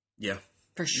 Yeah.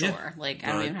 For sure. Yeah. Like,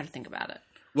 I don't even have to think about it.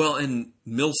 Well, and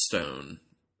Millstone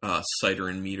Cider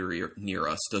and Meadery near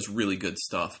us does really good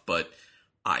stuff, but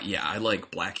I like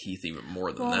Black Heath even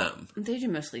more than them. They do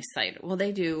mostly cider. Well,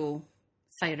 they do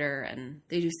cider, and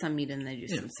they do some mead, and they do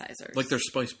some ciders. Like their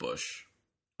Spice Bush.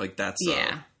 Like that's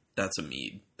a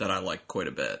mead that I like quite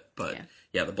a bit. But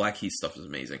yeah, the Black Heath stuff is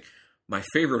amazing. My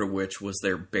favorite of which was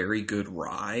their Berry Good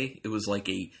Rye. It was like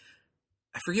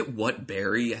I forget what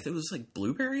berry. I think it was like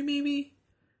blueberry maybe?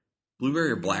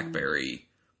 Blueberry or blackberry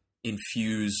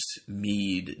infused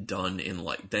mead done in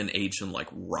then aged in like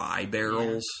rye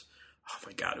barrels. Yeah. Oh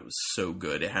my God, it was so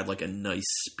good. It had like a nice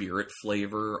spirit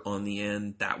flavor on the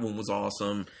end. That one was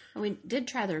awesome. We did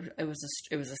try it was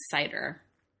a cider.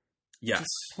 Yes.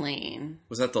 Just plain.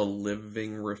 Was that the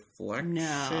Living Reflection?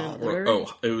 No.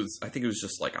 It was. I think it was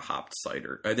just like a hopped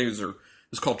cider. I think it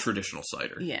was called traditional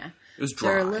cider. Yeah. It was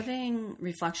dry. Their Living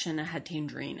Reflection had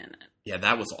tangerine in it. Yeah,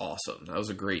 that was awesome. That was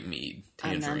a great mead.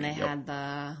 Tangerine. And then they had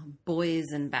the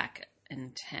Boysenbeck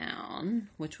in town,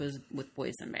 which was with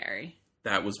boysenberry.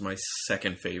 That was my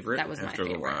second favorite. That was after my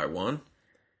favorite. The rye one.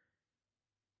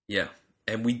 Yeah,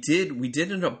 and we did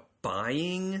end up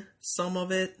buying some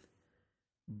of it,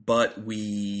 but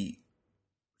we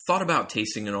thought about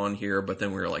tasting it on here, but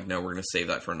then we were like, no, we're going to save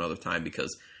that for another time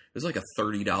because it was like a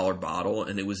 $30 bottle,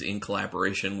 and it was in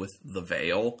collaboration with The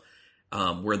Veil,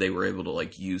 where they were able to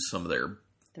like use some of their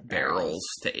barrels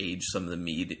to age some of the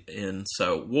mead in.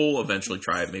 So we'll eventually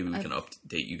try it. Maybe we can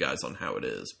update you guys on how it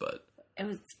is, but it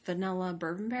was vanilla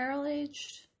bourbon barrel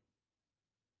aged,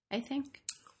 I think.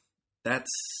 That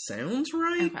sounds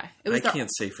right. Okay. I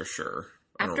can't say for sure.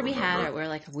 After we had it, we were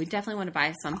like, we definitely want to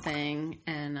buy something.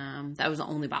 And that was the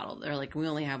only bottle. They're like, we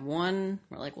only have one.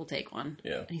 We're like, we'll take one.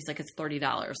 Yeah. And he's like, it's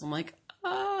 $30. I'm like,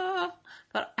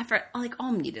 But after, like,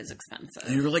 all meat is expensive.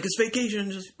 And you were like, it's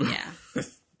vacation. Just Yeah.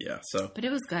 Yeah, so. But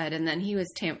it was good. And then he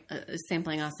was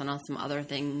sampling us on some other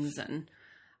things. And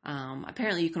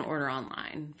apparently you can order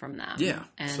online from them. Yeah.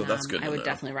 And so that's good. I would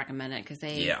definitely recommend it because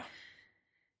they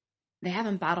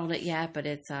haven't bottled it yet, but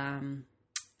it's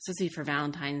supposed to be for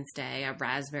Valentine's Day, a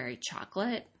raspberry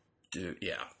chocolate. Dude,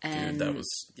 yeah. And that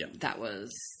was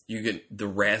you get the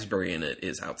raspberry in it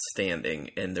is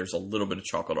outstanding, and there's a little bit of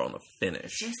chocolate on the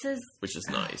finish. Which is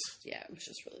nice. Yeah, it was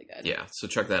just really good. Yeah, so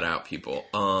check that out, people.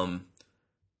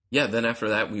 Yeah, then after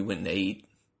that we went and ate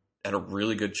at a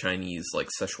really good Chinese, like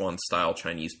Szechuan style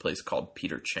Chinese place called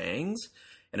Peter Chang's.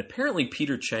 And apparently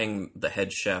Peter Chang, the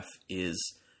head chef, is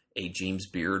a James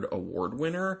Beard Award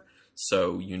winner.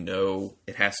 So you know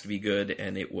it has to be good,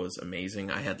 and it was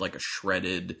amazing. I had like a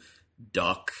shredded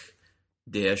duck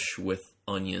dish with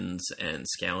onions and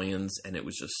scallions, and it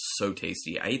was just so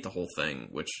tasty. I ate the whole thing,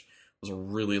 which was a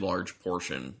really large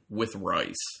portion with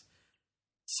rice.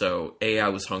 So A, I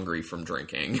was hungry from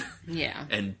drinking. Yeah.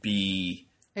 And B,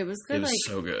 it was good. It was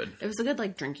so good. It was a good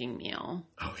like drinking meal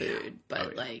food. Yeah.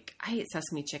 But like I ate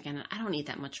sesame chicken, and I don't eat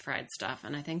that much fried stuff,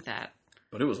 and I think that.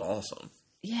 But it was awesome.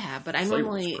 Yeah, but I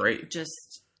normally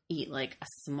just eat like a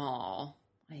small.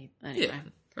 Anyway. Yeah,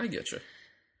 I get you.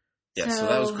 Yeah, so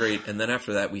that was great. And then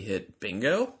after that, we hit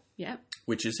Bingo. Yep.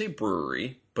 Which is a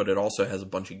brewery, but it also has a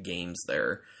bunch of games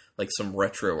there, like some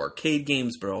retro arcade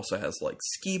games, but it also has like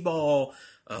skee ball,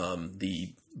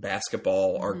 the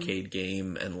basketball arcade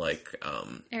game, and like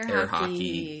air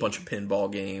hockey, bunch of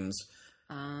pinball games.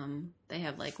 They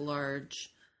have like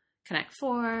large Connect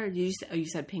 4. You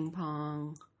said ping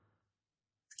pong.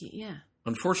 Yeah.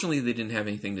 Unfortunately, they didn't have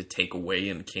anything to take away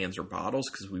in cans or bottles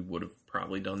because we would have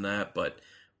probably done that. But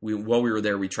while we were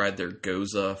there, we tried their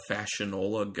Goza,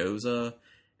 Fashionola Goza.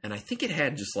 And I think it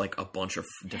had just like a bunch of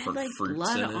different fruits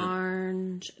blood in it.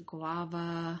 Orange,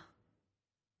 guava.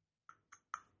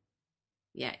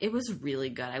 Yeah, it was really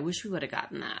good. I wish we would have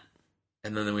gotten that.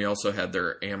 And then we also had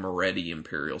their Amaretti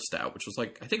Imperial Stout, which was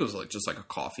like, I think it was like just like a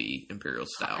coffee Imperial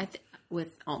Stout.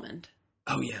 With almond.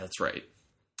 Oh, yeah, that's right.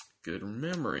 Good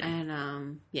memory.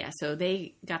 And, so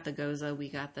they got the Goza,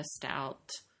 we got the Stout,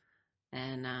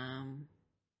 and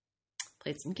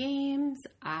played some games.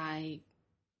 I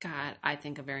got, I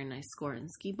think, a very nice score in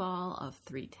skee ball of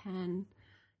 310.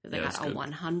 Because I got a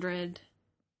 100.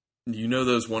 You know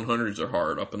those 100s are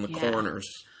hard up in the corners.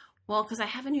 Well, because I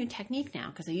have a new technique now,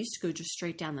 because I used to go just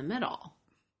straight down the middle.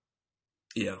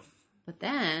 Yeah. But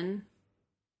then...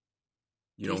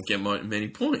 You don't get many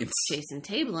points. Jason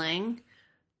Tabling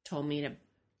told me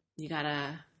you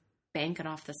gotta bank it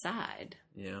off the side.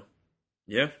 Yeah.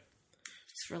 Yeah.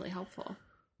 It's really helpful.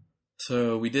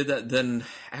 So we did that. Then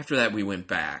after that, we went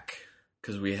back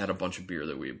because we had a bunch of beer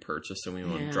that we had purchased, and we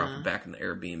wanted to drop it back in the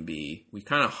Airbnb. We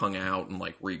kind of hung out and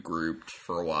like regrouped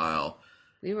for a while.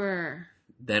 We were...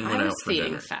 Then went out for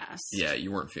dinner. Fast. Yeah,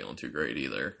 you weren't feeling too great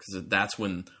either because that's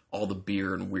when all the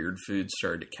beer and weird food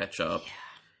started to catch up.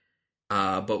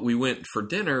 Yeah. But we went for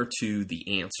dinner to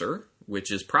The Answer,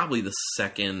 which is probably the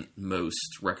second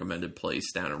most recommended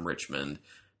place down in Richmond,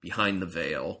 behind the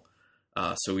Veil.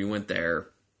 So we went there,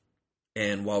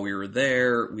 and while we were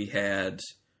there,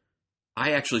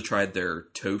 I actually tried their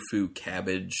tofu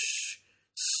cabbage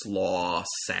slaw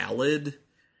salad,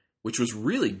 which was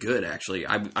really good, actually.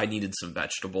 I needed some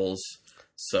vegetables,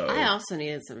 so... I also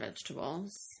needed some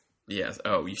vegetables. Yes.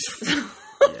 Oh,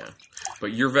 yeah.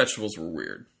 But your vegetables were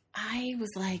weird. I was,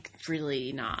 like,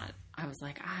 really not. I was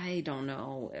like, I don't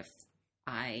know if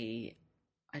I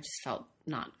just felt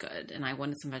not good, and I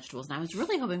wanted some vegetables, and I was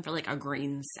really hoping for, like, a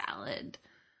green salad.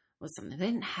 was something. They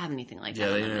didn't have anything like Yeah,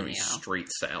 that. they on didn't the have any menu. straight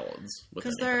salads.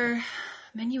 Because their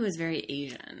menu is very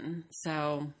Asian.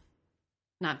 So,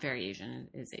 not very Asian,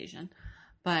 it is Asian.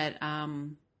 But,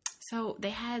 so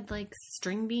they had like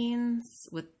string beans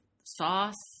with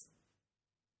sauce.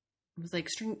 It was like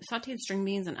sauteed string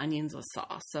beans and onions with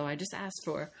sauce. So I just asked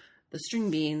for the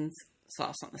string beans,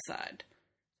 sauce on the side.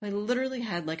 I literally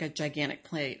had like a gigantic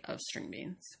plate of string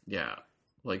beans. Yeah,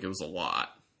 like it was a lot.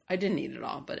 I didn't eat it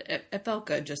all, but it felt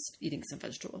good just eating some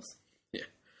vegetables. Yeah.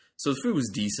 So the food was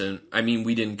decent. I mean,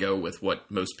 we didn't go with what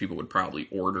most people would probably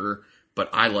order, but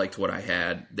I liked what I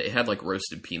had. They had like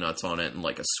roasted peanuts on it and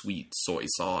like a sweet soy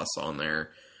sauce on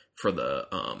there for the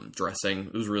dressing.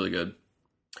 It was really good.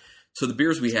 So the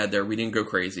beers we had there, we didn't go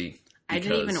crazy. I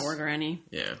didn't even order any.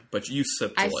 Yeah, but you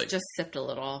sipped I just sipped a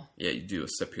little. Yeah, you do a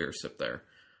sip here, sip there.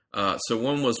 So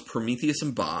one was Prometheus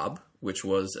and Bob, which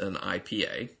was an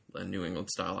IPA, a New England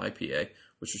style IPA,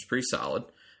 which was pretty solid.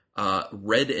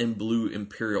 Red and Blue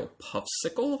Imperial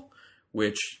Puffsicle,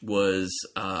 which was,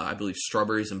 I believe,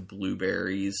 strawberries and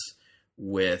blueberries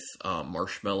with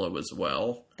marshmallow as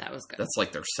well. That was good. That's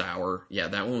like their sour. Yeah,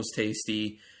 that one was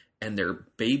tasty. And their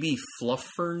Baby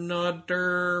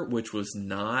Fluffernutter, which was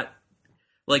not,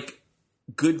 like,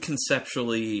 good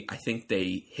conceptually. I think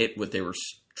they hit what they were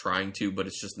trying to, but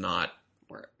it's just not.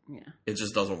 Yeah. It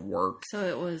just doesn't work. So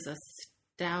it was a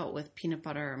stout with peanut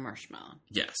butter and marshmallow.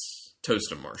 Yes.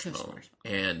 Toasted marshmallow.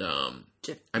 And,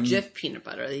 Jif peanut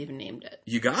butter, they even named it.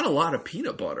 You got a lot of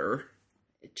peanut butter.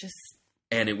 It just...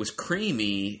 And it was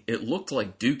creamy. It looked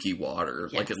like Dookie water.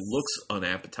 Yes. Like, it looks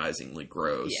unappetizingly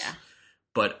gross. Yeah.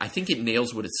 But I think it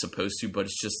nails what it's supposed to, but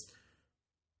it's just,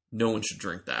 no one should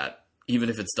drink that, even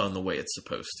if it's done the way it's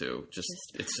supposed to.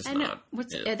 It's just not.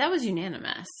 That was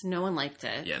unanimous. No one liked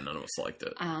it. Yeah, none of us liked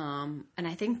it. And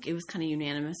I think it was kind of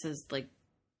unanimous as, like,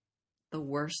 the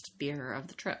worst beer of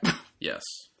the trip. Yes.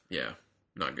 Yeah.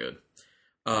 Not good.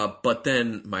 But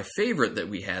then my favorite that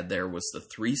we had there was the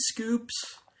Three Scoops,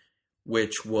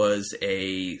 which was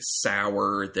a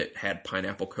sour that had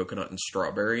pineapple, coconut, and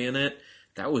strawberry in it.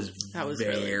 That was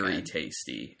very really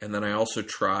tasty. And then I also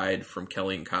tried from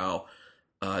Kelly and Kyle.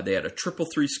 They had a triple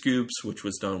Three Scoops, which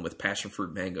was done with passion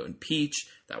fruit, mango, and peach.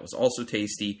 That was also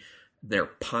tasty. Their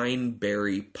pine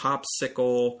berry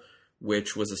popsicle,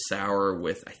 which was a sour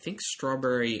with, I think,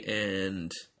 strawberry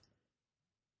and...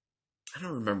 I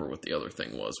don't remember what the other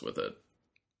thing was with it.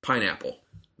 Pineapple.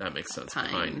 That makes sense.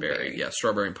 Pine berry. Yeah,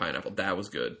 strawberry and pineapple. That was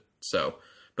good. So,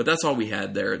 but that's all we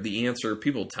had there. The Answer,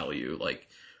 people tell you, like,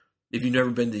 if you've never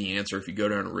been to The Answer, if you go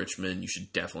down to Richmond, you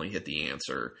should definitely hit The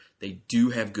Answer. They do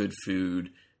have good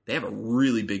food. They have a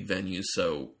really big venue,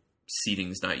 so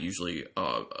seating's not usually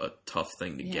a tough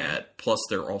thing to get. Plus,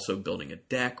 they're also building a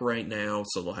deck right now,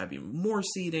 so they'll have even more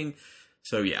seating.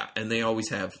 So, yeah, and they always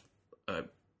have a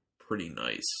pretty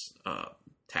nice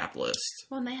tap list.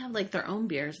 Well, and they have, like, their own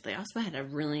beers. They also had a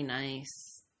really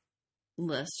nice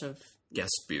list of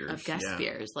guest beers.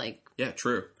 Beers. Like, yeah,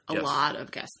 true. A lot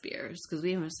of guest beers, because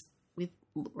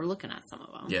we're looking at some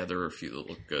of them. Yeah, there were a few that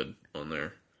looked good on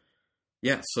there.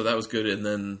 Yeah, so that was good, and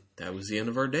then that was the end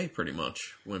of our day, pretty much.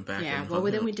 Went back. Yeah, well,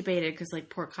 then we debated because, like,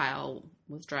 poor Kyle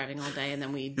was driving all day, and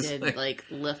then we did like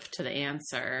Lyft to The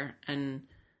Answer, and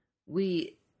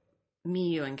me,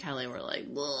 you, and Kelly were like,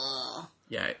 ugh.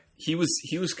 Yeah, he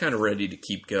was kind of ready to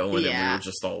keep going, and we were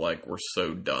just all like, we're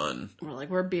so done.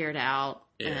 We're beered out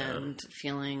and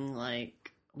feeling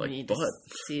like we need to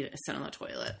sit on the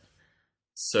toilet.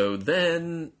 So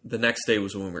then the next day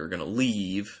was when we were going to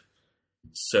leave.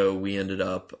 So we ended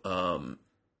up,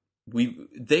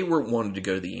 they wanted to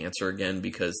go to The Answer again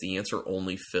because The Answer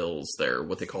only fills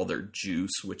what they call their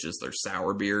juice, which is their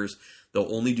sour beers.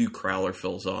 They'll only do crowler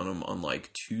fills on them on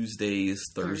like Tuesdays,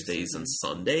 Thursdays, and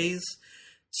Sundays.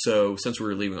 So since we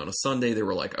were leaving on a Sunday, they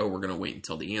were like, oh, we're going to wait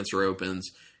until The Answer opens,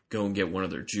 go and get one of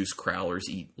their juice crowlers,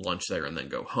 eat lunch there, and then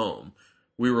go home.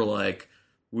 We were like,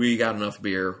 we got enough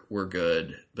beer, we're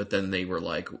good. But then they were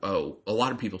like, oh, a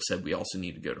lot of people said we also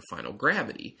need to go to Final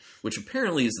Gravity, which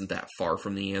apparently isn't that far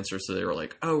from The Answer. So they were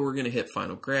like, oh, we're going to hit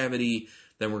Final Gravity,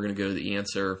 then we're going to go to The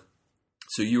Answer.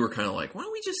 So you were kind of like, why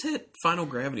don't we just hit Final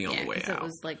Gravity on the way out? It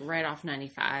was like right off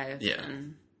 95. Yeah.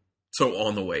 So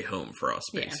on the way home for us,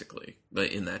 basically,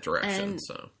 in that direction. And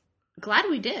so glad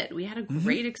we did. We had a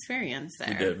great experience there.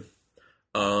 We did.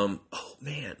 Oh,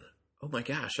 man. Oh, my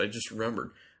gosh. I just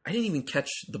remembered. I didn't even catch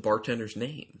the bartender's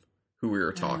name who we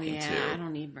were talking to. I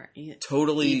don't need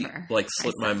Totally,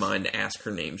 slipped my mind to ask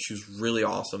her name. She was really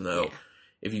awesome, though. Yeah.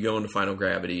 If you go into Final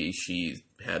Gravity, she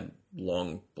had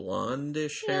long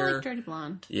blondish hair. Like dirty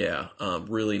blonde. Yeah.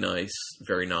 Really nice.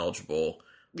 Very knowledgeable.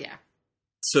 Yeah.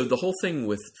 So the whole thing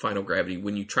with Final Gravity,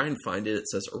 when you try and find it, it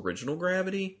says Original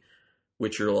Gravity.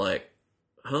 which you're like,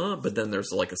 huh? But then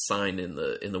there's like a sign in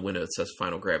the window that says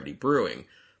Final Gravity Brewing.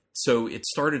 So it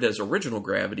started as Original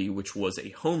Gravity, which was a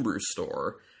homebrew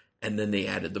store, and then they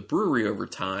added the brewery over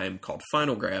time called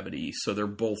Final Gravity. So they're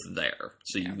both there.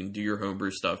 So you can do your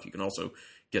homebrew stuff. You can also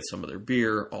get some of their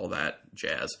beer, all that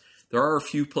jazz. There are a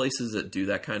few places that do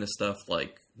that kind of stuff,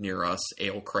 like near us,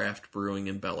 Alecraft Brewing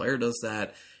in Bel Air does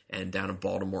that, and down in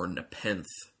Baltimore, Nepenthe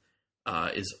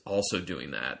is also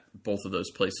doing that. Both of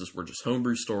those places were just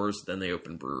homebrew stores, then they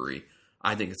opened brewery.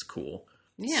 I think it's cool.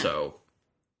 Yeah. So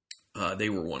they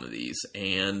were one of these.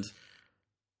 And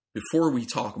before we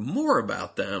talk more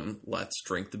about them, let's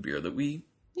drink the beer that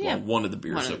one of the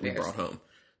beers that we brought home.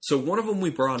 So one of them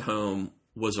we brought home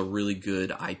was a really good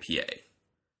IPA,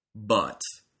 but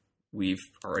we've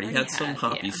already had some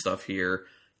hoppy stuff here,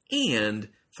 and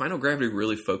Final Gravity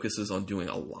really focuses on doing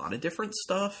a lot of different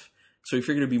stuff. So we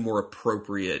figured it'd be more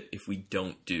appropriate if we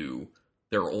don't do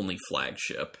their only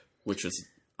flagship, which is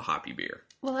a hoppy beer.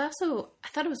 Well, I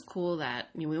thought it was cool that,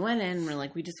 we went in and we're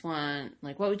like, we just want,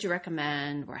 like, what would you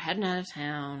recommend? We're heading out of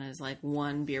town as, like,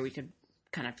 one beer we could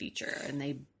kind of feature.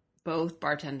 And both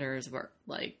bartenders were,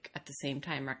 like, at the same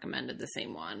time recommended the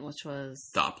same one, which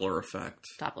was Doppler Effect.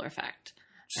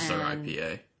 Which is their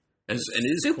IPA. And it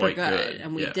is super quite good.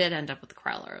 And we did end up with the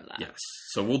crowler of that. Yes.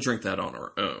 So we'll drink that on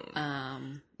our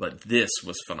own. But this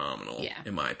was phenomenal,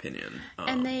 in my opinion.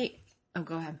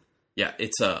 Go ahead. Yeah,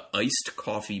 it's a iced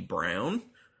coffee brown.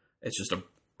 It's just a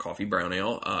coffee brown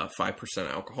ale, 5%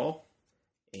 alcohol.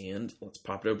 And let's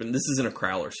pop it open. This is in a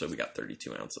crowler, so we got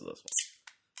 32 ounces of this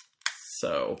one.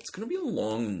 So it's going to be a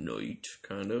long night,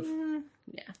 kind of.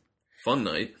 Yeah. Fun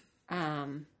night.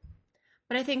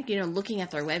 But I think, looking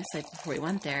at their website before we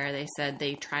went there, they said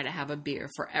they try to have a beer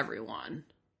for everyone.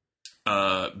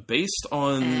 Based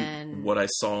on what I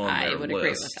saw on their list. I would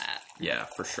agree with that. Yeah,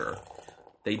 for sure.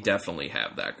 They definitely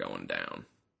have that going down.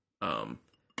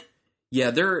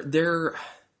 They're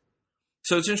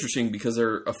so it's interesting because there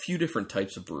are a few different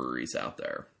types of breweries out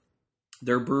there.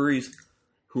 There are breweries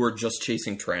who are just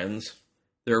chasing trends.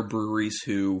 There are breweries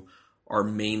who are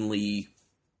mainly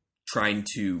trying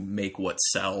to make what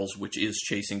sells, which is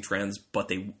chasing trends, but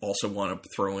they also want to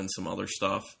throw in some other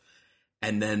stuff.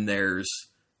 And then there's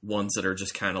ones that are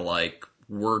just kind of like,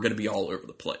 we're going to be all over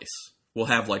the place. We'll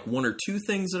have like one or two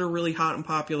things that are really hot and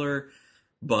popular,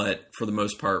 but for the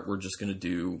most part, we're just going to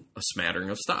do a smattering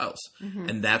of styles. Mm-hmm.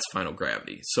 And that's Final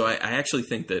Gravity. So I actually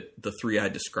think that the three I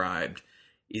described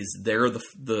they're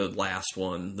the last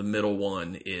one. The middle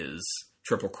one is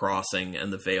Triple Crossing,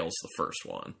 and the Veil's the first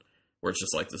one, where it's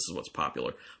just like, this is what's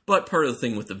popular. But part of the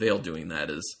thing with the Veil doing that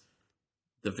is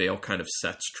the Veil kind of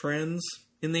sets trends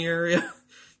in the area.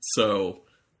 So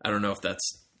I don't know if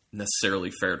that's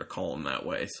necessarily fair to call them that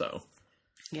way. So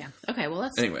yeah. Okay. Well,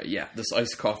 anyway, yeah, this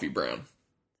iced coffee brown.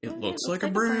 It looks like a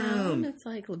brown. It's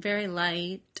like very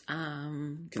light,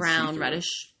 brown,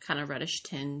 kind of reddish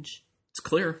tinge. It's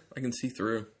clear. I can see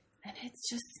through. And it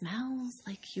just smells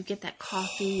like you get that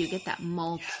coffee, you get that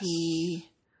malty.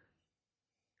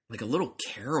 Like a little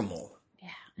caramel.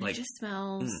 Yeah. It just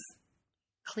smells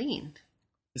clean.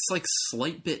 It's like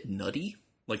slight bit nutty.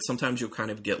 Like sometimes you'll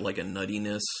kind of get like a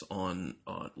nuttiness on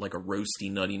like a roasty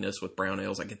nuttiness with brown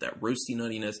ales. I get that roasty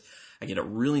nuttiness. I get a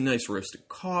really nice roasted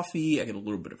coffee. I get a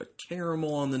little bit of a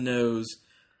caramel on the nose.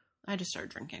 I just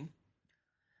started drinking.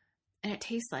 And it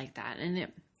tastes like that. And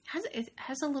it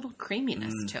has a little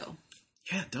creaminess too.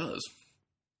 Yeah, it does.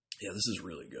 Yeah, this is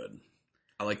really good.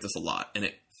 I like this a lot. And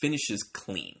it finishes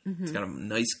clean. Mm-hmm. It's got a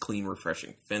nice, clean,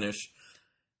 refreshing finish.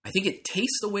 I think it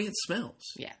tastes the way it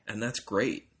smells. Yeah. And that's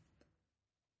great.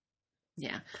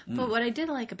 Yeah. But what I did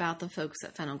like about the folks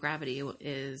at Final Gravity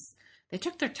is they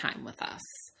took their time with us.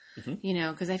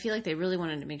 Mm-hmm. Because I feel like they really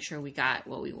wanted to make sure we got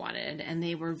what we wanted. And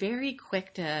they were very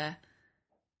quick to...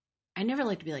 I never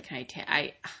like to be like,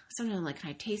 sometimes I'm like, can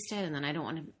I taste it? And then I don't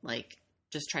want to like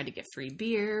just try to get free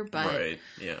beer, but right,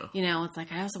 yeah. It's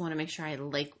like, I also want to make sure I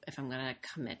like, if I'm going to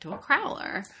commit to a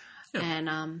crowler. Yeah.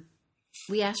 And,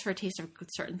 we asked for a taste of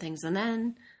certain things. And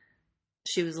then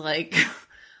she was like,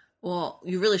 well,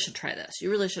 you really should try this.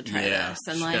 You really should try this.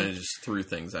 And she kind of just threw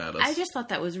things at us. I just thought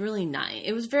that was really nice.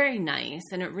 It was very nice.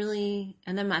 And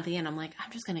and then at the end, I'm like,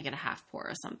 I'm just going to get a half pour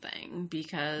of something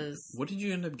because. What did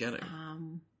you end up getting?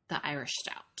 The Irish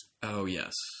Stout. Oh,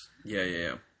 yes.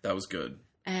 Yeah. That was good.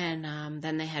 And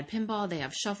then they had pinball. They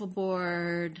have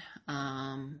shuffleboard.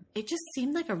 It just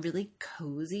seemed like a really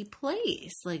cozy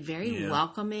place. Like, very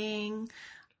welcoming.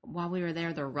 While we were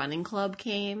there, the running club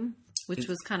came, which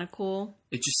was kind of cool.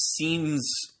 It just seems...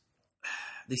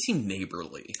 They seem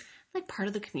neighborly. like part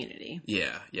of the community.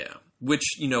 Yeah, yeah. Which,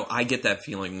 you know, I get that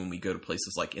feeling when we go to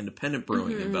places like Independent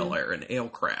Brewing in Bel Air and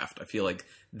Alecraft. I feel like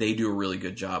they do a really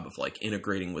good job of like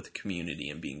integrating with the community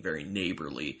and being very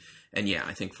neighborly. And yeah,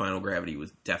 I think Final Gravity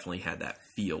was definitely had that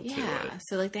feel to it. Yeah.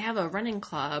 So like they have a running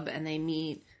club and they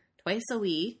meet twice a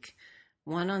week.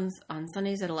 One on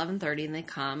Sundays at 11:30, and they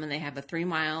come and they have a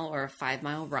 3-mile or a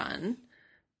 5-mile run.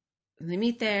 And they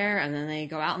meet there and then they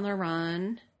go out on their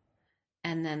run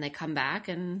and then they come back,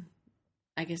 and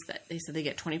I guess that they said they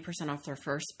get 20% off their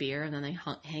first beer, and then they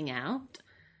hang out.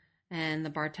 And the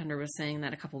bartender was saying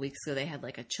that a couple weeks ago they had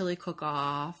like a chili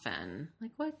cook-off and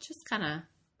like what, just kind of,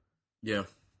 yeah,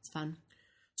 it's fun.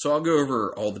 So I'll go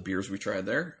over all the beers we tried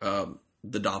there.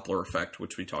 The Doppler Effect,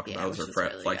 which we talked about, was our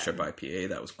really flagship good. IPA.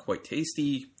 That was quite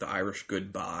tasty. The Irish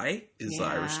Goodbye is the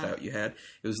Irish stout you had.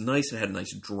 It was nice. It had a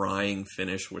nice drying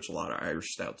finish, which a lot of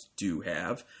Irish stouts do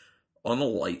have. On the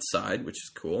light side, which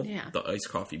is cool. Yeah. The Iced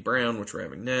Coffee Brown, which we're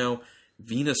having now.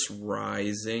 Venus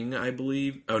Rising, I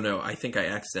believe. Oh, no, I think I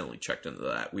accidentally checked into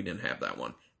that. We didn't have that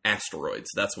one. Asteroids,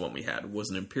 that's the one we had. It was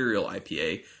an Imperial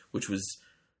IPA, which was...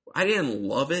 I didn't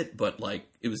love it, but, like,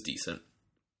 it was decent.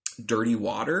 Dirty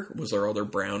Water was our other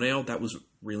brown ale. That was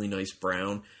really nice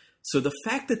brown. So the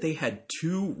fact that they had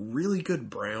 2 really good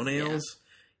brown ales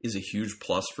is a huge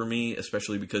plus for me,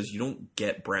 especially because you don't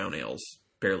get brown ales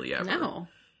barely ever. No.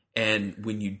 And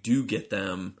when you do get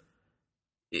them,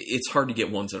 it's hard to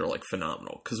get ones that are like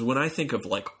phenomenal. Because when I think of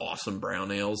like awesome brown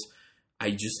ales,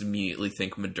 I just immediately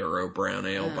think Maduro Brown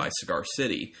Ale by Cigar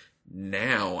City.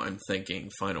 Now I'm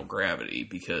thinking Final Gravity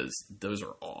because those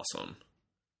are awesome.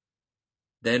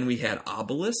 Then we had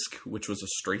Obelisk, which was a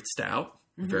straight stout.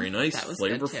 Very nice, That was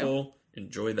flavorful.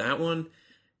 Enjoyed that one.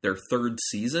 Their third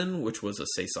season, which was a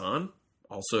Saison.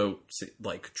 Also,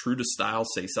 like, true to style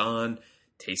Saison.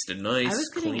 Tasted nice, I was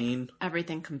getting clean.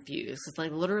 everything confused. It's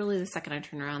like literally the second I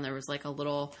turned around, there was like a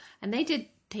little, and they did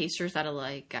tasters out of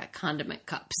like condiment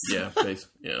cups. Yeah,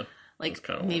 yeah. Like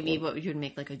maybe what you would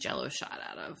make like a Jello shot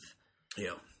out of.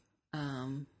 Yeah.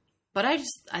 But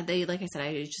they like I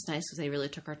said, it was just nice because they really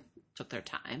took their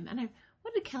time. And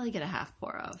what did Kelly get a half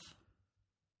pour of?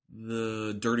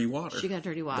 The Dirty Water. She got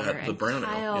Dirty Water. The brown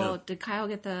ale. Yeah. Did Kyle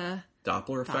get the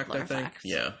Doppler effect? I think.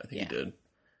 Yeah, I think he did.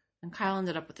 And Kyle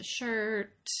ended up with a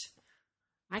shirt.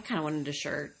 I kind of wanted a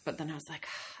shirt, but then I was like,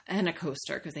 and a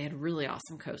coaster because they had really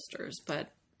awesome coasters.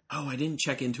 But I didn't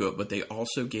check into it, but they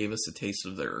also gave us a taste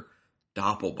of their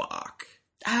Doppelbock.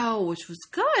 Oh, which was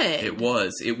good. It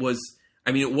was.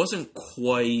 I mean, it wasn't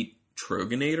quite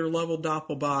Troganator level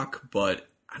Doppelbock, but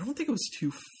I don't think it was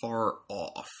too far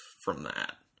off from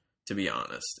that. To be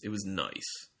honest, it was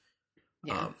nice.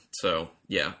 Yeah.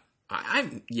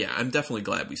 I'm definitely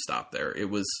glad we stopped there. It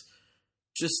was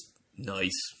just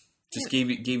nice. Just gave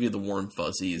you the warm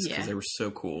fuzzies because they were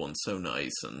so cool and so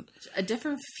nice and a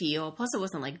different feel. Plus, it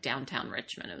wasn't like downtown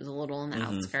Richmond. It was a little in the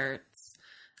outskirts.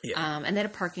 Yeah. And they had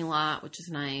a parking lot, which is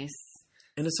nice.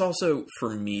 And it's also,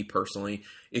 for me personally,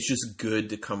 it's just good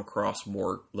to come across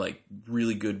more like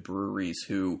really good breweries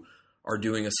who are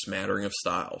doing a smattering of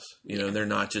styles. You know, they're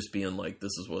not just being like,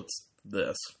 this is what's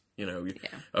this. You know,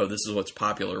 oh, this is what's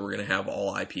popular. We're going to have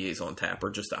all IPAs on tap,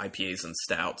 or just IPAs and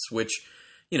stouts, which,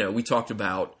 you know, we talked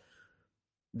about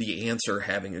The Answer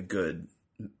having a good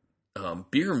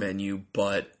beer menu,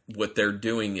 but what they're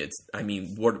doing,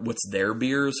 what's their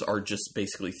beers are just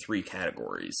basically 3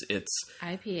 categories. It's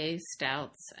IPAs,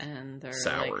 stouts, and their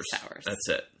sours. Like sours. That's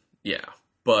it. Yeah.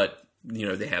 But, you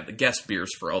know, they have the guest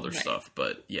beers for other stuff,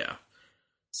 but yeah.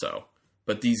 So,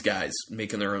 but these guys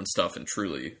making their own stuff and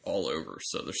truly all over.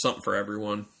 So there's something for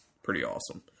everyone. Pretty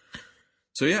awesome.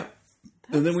 So yeah.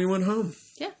 And then we went home.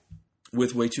 Yeah.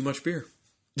 With way too much beer.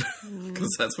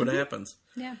 Because that's what happens.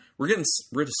 Yeah. We're getting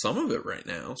rid of some of it right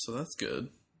now, so that's good.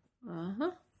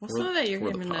 Uh-huh. Well, some of it you're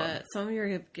giving to, some of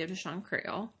you're give to Sean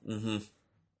Creel. Mm-hmm.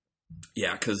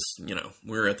 Yeah, because, you know,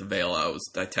 we were at the Veil.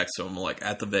 I texted him, like,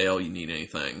 at the Veil, you need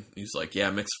anything? He's like, yeah,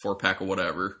 mix 4-pack of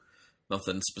whatever.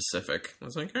 Nothing specific. I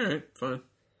was like, all right, fine.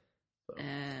 So.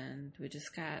 And we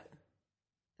just got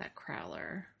that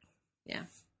Crowler. Yeah.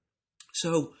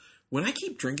 So, when I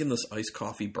keep drinking this iced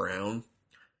coffee brown,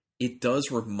 it does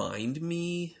remind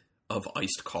me of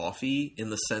iced coffee in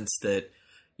the sense that,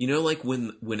 you know, like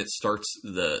when it starts,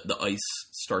 the ice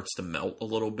starts to melt a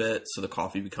little bit, so the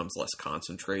coffee becomes less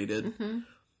concentrated. Mm-hmm.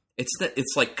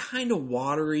 It's like kind of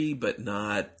watery, but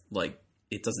not like,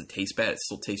 it doesn't taste bad. It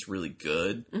still tastes really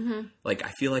good. Mm-hmm. Like, I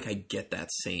feel like I get that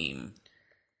same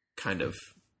kind of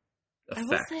effect. I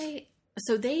will say,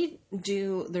 so they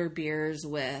do their beers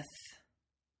with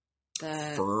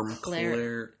the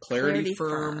Clarity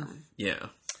Firm. Yeah.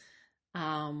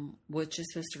 which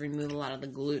is supposed to remove a lot of the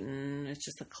gluten. It's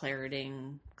just a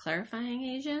clarifying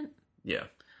agent. Yeah.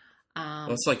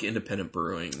 Well, it's like independent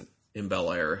brewing in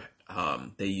Bel Air.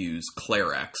 They use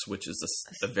Clarex, which is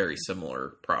a very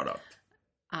similar product.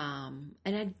 And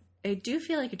I do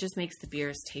feel like it just makes the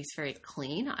beers taste very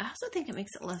clean. I also think it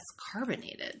makes it less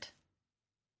carbonated.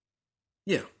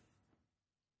 Yeah.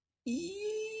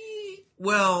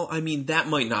 Well, I mean, that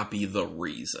might not be the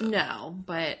reason. No,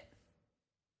 but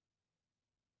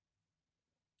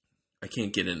I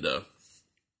can't get into...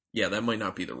 Yeah, that might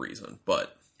not be the reason,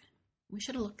 but... we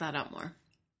should have looked that up more.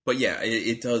 But yeah,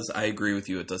 it does. I agree with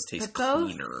you. It does taste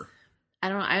cleaner. I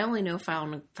don't know. I only know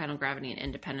Final Gravity and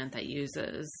Independent that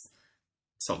uses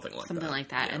something like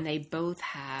that. Yeah. And they both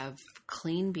have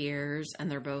clean beers, and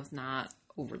they're both not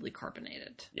overly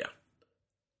carbonated. Yeah.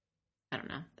 I don't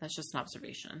know. That's just an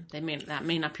observation. That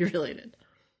may not be related.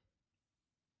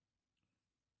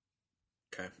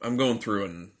 Okay, I'm going through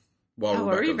and while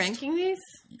Rebecca's... are we ranking these?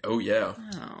 Oh yeah,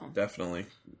 oh definitely.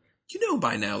 You know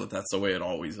by now that that's the way it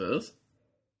always is.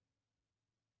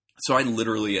 So I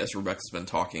literally, as Rebecca's been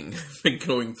talking, been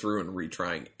going through and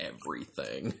retrying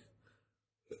everything,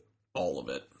 all of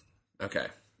it. Okay,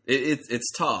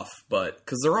 it's tough, but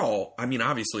because they're all, I mean,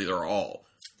 obviously they're all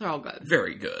good,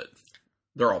 very good.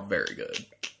 They're all very good.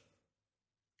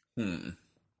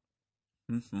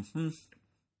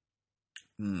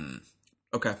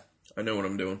 Okay, I know what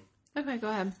I'm doing. Okay, go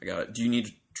ahead. I got it. Do you need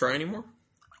to try any more?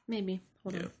 Maybe.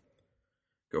 Hold on.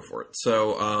 Go for it.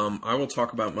 So, I will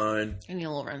talk about mine. I need a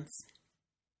little rinse.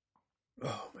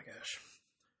 Oh my gosh.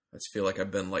 I just feel like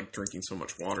I've been like drinking so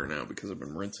much water now because I've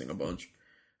been rinsing a bunch.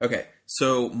 Okay,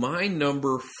 so my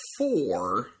number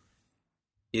 4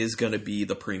 is going to be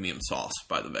the premium sauce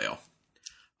by the Veil.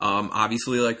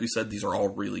 Obviously, like we said, these are all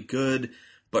really good,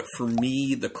 but for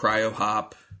me, the cryo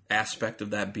hop aspect of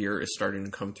that beer is starting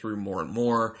to come through more and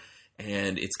more,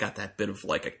 and it's got that bit of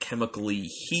like a chemically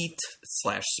heat /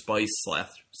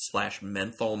 spice /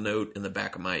 menthol note in the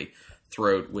back of my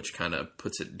throat, which kind of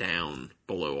puts it down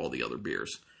below all the other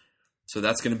beers. So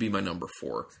that's going to be my number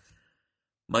 4.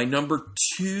 My number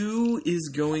 2 is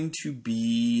going to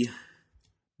be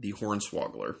the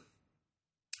Hornswoggle.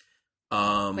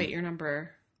 Wait, your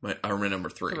number... My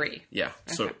number 3. 3. Yeah.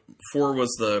 Okay. So 4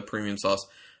 was the premium sauce.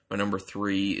 My number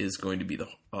 3 is going to be the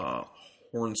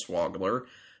Hornswoggle,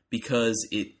 because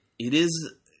it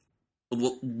is,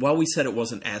 while we said it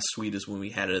wasn't as sweet as when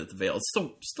we had it at the Veil, it's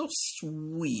still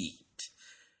sweet.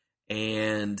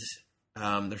 And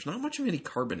there's not much of any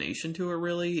carbonation to it,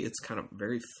 really. It's kind of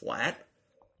very flat,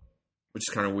 which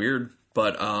is kind of weird.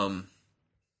 But, I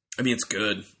mean, it's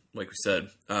good. Like we said,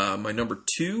 my number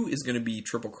 2 is going to be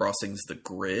Triple Crossing's The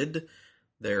Grid,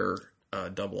 their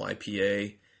double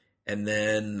IPA. And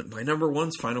then my number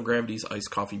 1's Final Gravity's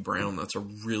Iced Coffee Brown. That's a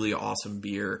really awesome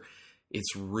beer.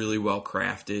 It's really well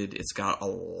crafted. It's got a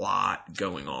lot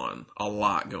going on,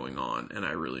 and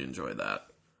I really enjoy that.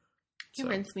 You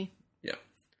rinse me. Yeah.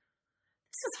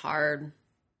 This is hard.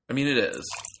 I mean, it is.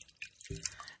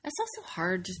 It's also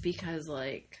hard just because,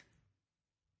 like,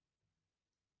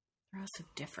 they're all so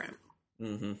different.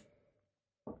 Mm-hmm.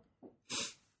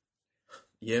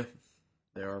 Yeah,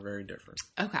 they are very different.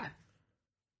 Okay.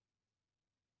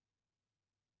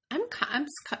 I'm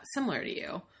similar to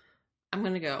you. I'm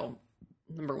going to go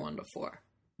number 1 to 4.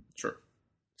 Sure.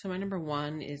 So my number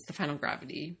 1 is the Final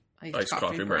Gravity Iced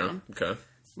Coffee Brown. Okay.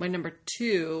 My number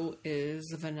 2 is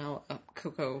the Vanilla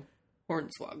Cocoa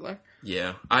Hornswoggle.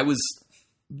 Yeah, I was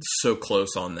so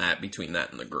close on that, between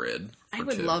that and the Grid. I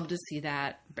would love to see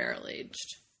that barrel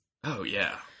aged. Oh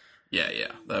yeah,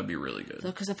 yeah, that'd be really good.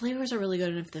 Because the flavors are really good,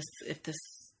 and if this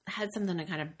had something to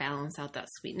kind of balance out that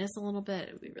sweetness a little bit,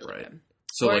 it would be really good.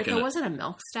 So, or like if it wasn't a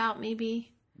milk stout,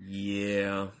 maybe.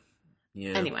 Yeah.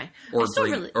 Anyway,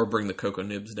 or bring the cocoa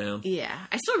nibs down. Yeah,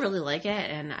 I still really like it,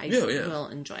 and I will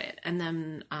enjoy it. And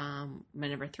then my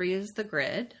number 3 is The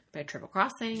Grid by Triple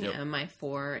Crossing, and my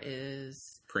 4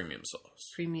 is Premium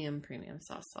Sauce. Premium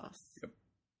sauce. Yep.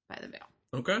 By the Veil.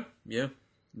 Okay, yeah,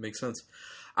 makes sense.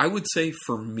 I would say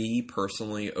for me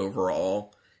personally,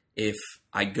 overall, if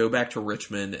I go back to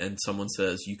Richmond and someone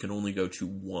says you can only go to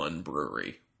one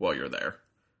brewery while you're there,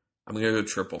 I'm gonna go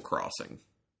Triple Crossing.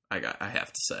 I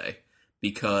have to say.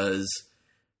 Because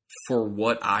for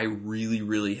what I really,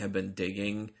 really have been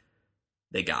digging,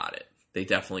 they got it. They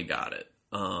definitely got it.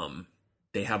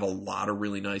 They have a lot of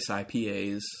really nice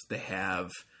IPAs. They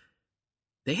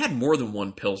had more than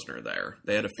one Pilsner there.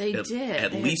 They had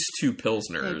at least 2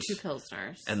 Pilsners. They had 2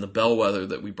 Pilsners. And the Bellwether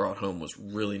that we brought home was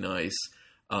really nice.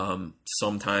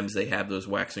 Sometimes they have those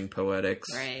Waxing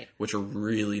Poetics, right, which are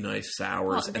really nice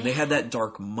sours. And they had that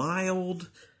dark mild,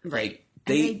 right.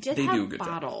 They did have do a good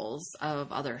bottles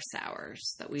of other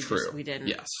sours that we didn't.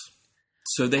 Yes.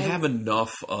 So they have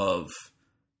enough of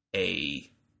a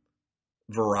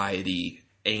variety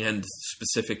and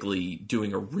specifically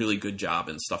doing a really good job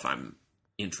in stuff I'm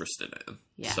interested in.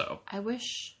 Yeah. So I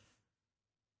wish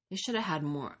they should have had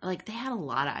more. Like, they had a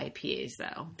lot of IPAs,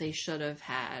 though. They should have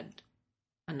had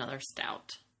another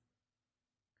stout.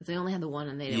 Because they only had the one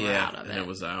and they were out of it. And it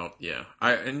was out. Yeah.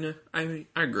 I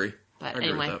agree. But I agree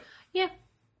anyway, with that. yeah.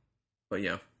 But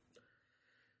yeah.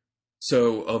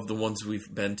 So, of the ones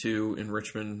we've been to in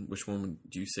Richmond, which one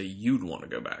do you say you'd want to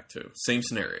go back to? Same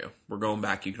scenario. We're going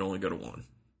back. You can only go to one.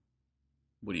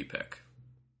 What do you pick?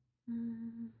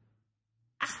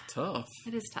 It's tough.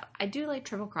 It is tough. I do like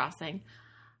Triple Crossing.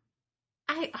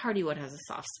 Hardywood has a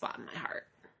soft spot in my heart.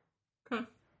 Okay.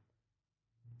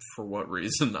 For what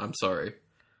reason? I'm sorry.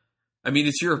 I mean,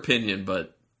 it's your opinion,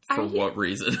 but for what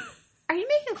reason? Are you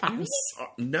making fun of me?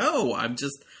 No, I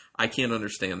can't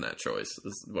understand that choice,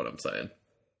 is what I'm saying.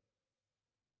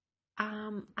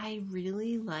 I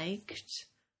really liked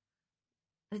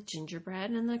the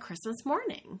gingerbread and the Christmas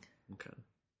morning. Okay.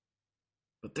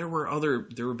 But there were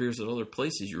beers at other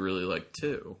places you really liked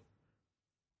too.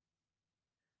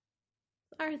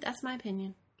 All right, that's my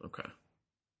opinion. Okay.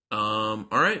 All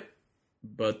right.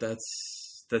 But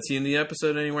that's the end of the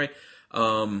episode anyway.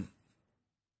 Do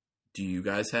you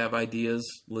guys have ideas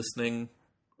listening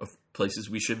of places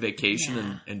we should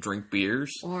vacation and drink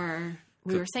beers? Or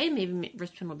we were saying maybe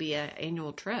Richmond will be an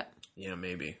annual trip. Yeah,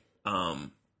 maybe.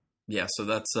 Yeah, so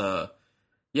that's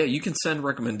you can send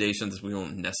recommendations. We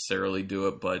won't necessarily do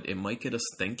it, but it might get us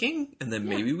thinking, and then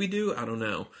maybe we do. I don't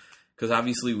know. Because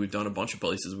obviously we've done a bunch of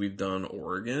places. We've done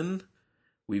Oregon.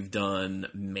 We've done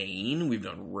Maine. We've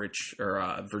done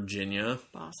Virginia.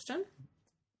 Boston.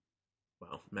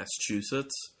 Well,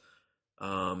 Massachusetts.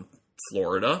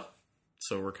 Florida.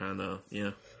 So we're kind of,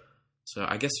 So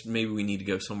I guess maybe we need to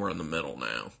go somewhere in the middle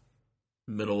now.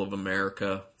 Middle of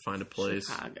America. Find a place.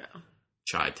 Chicago.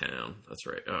 Chi-town. That's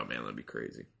right. Oh, man, that'd be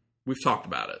crazy. We've talked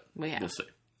about it. We'll see.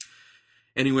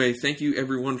 Anyway, thank you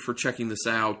everyone for checking this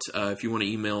out. If you want to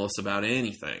email us about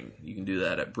anything, you can do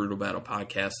that at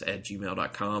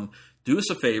brutalbattlepodcast@gmail.com. Do us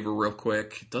a favor real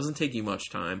quick. It doesn't take you much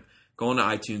time. Go on to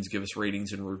iTunes, give us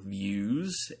ratings and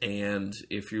reviews. And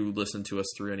if you listen to us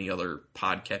through any other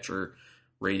podcatcher,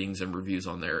 ratings and reviews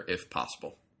on there if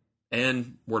possible.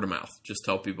 And word of mouth. Just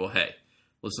tell people, hey,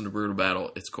 listen to Brutal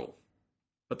Battle. It's cool.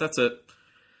 But that's it.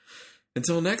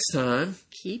 Until next time.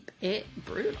 Keep it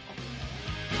brutal.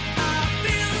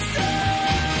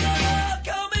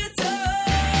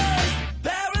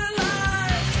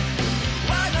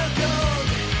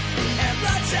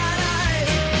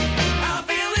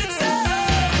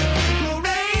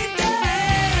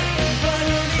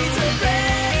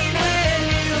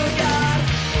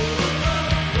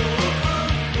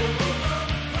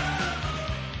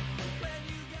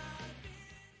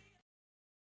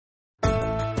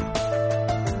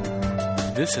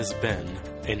 This has been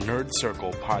a Nerd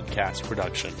Circle podcast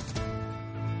production.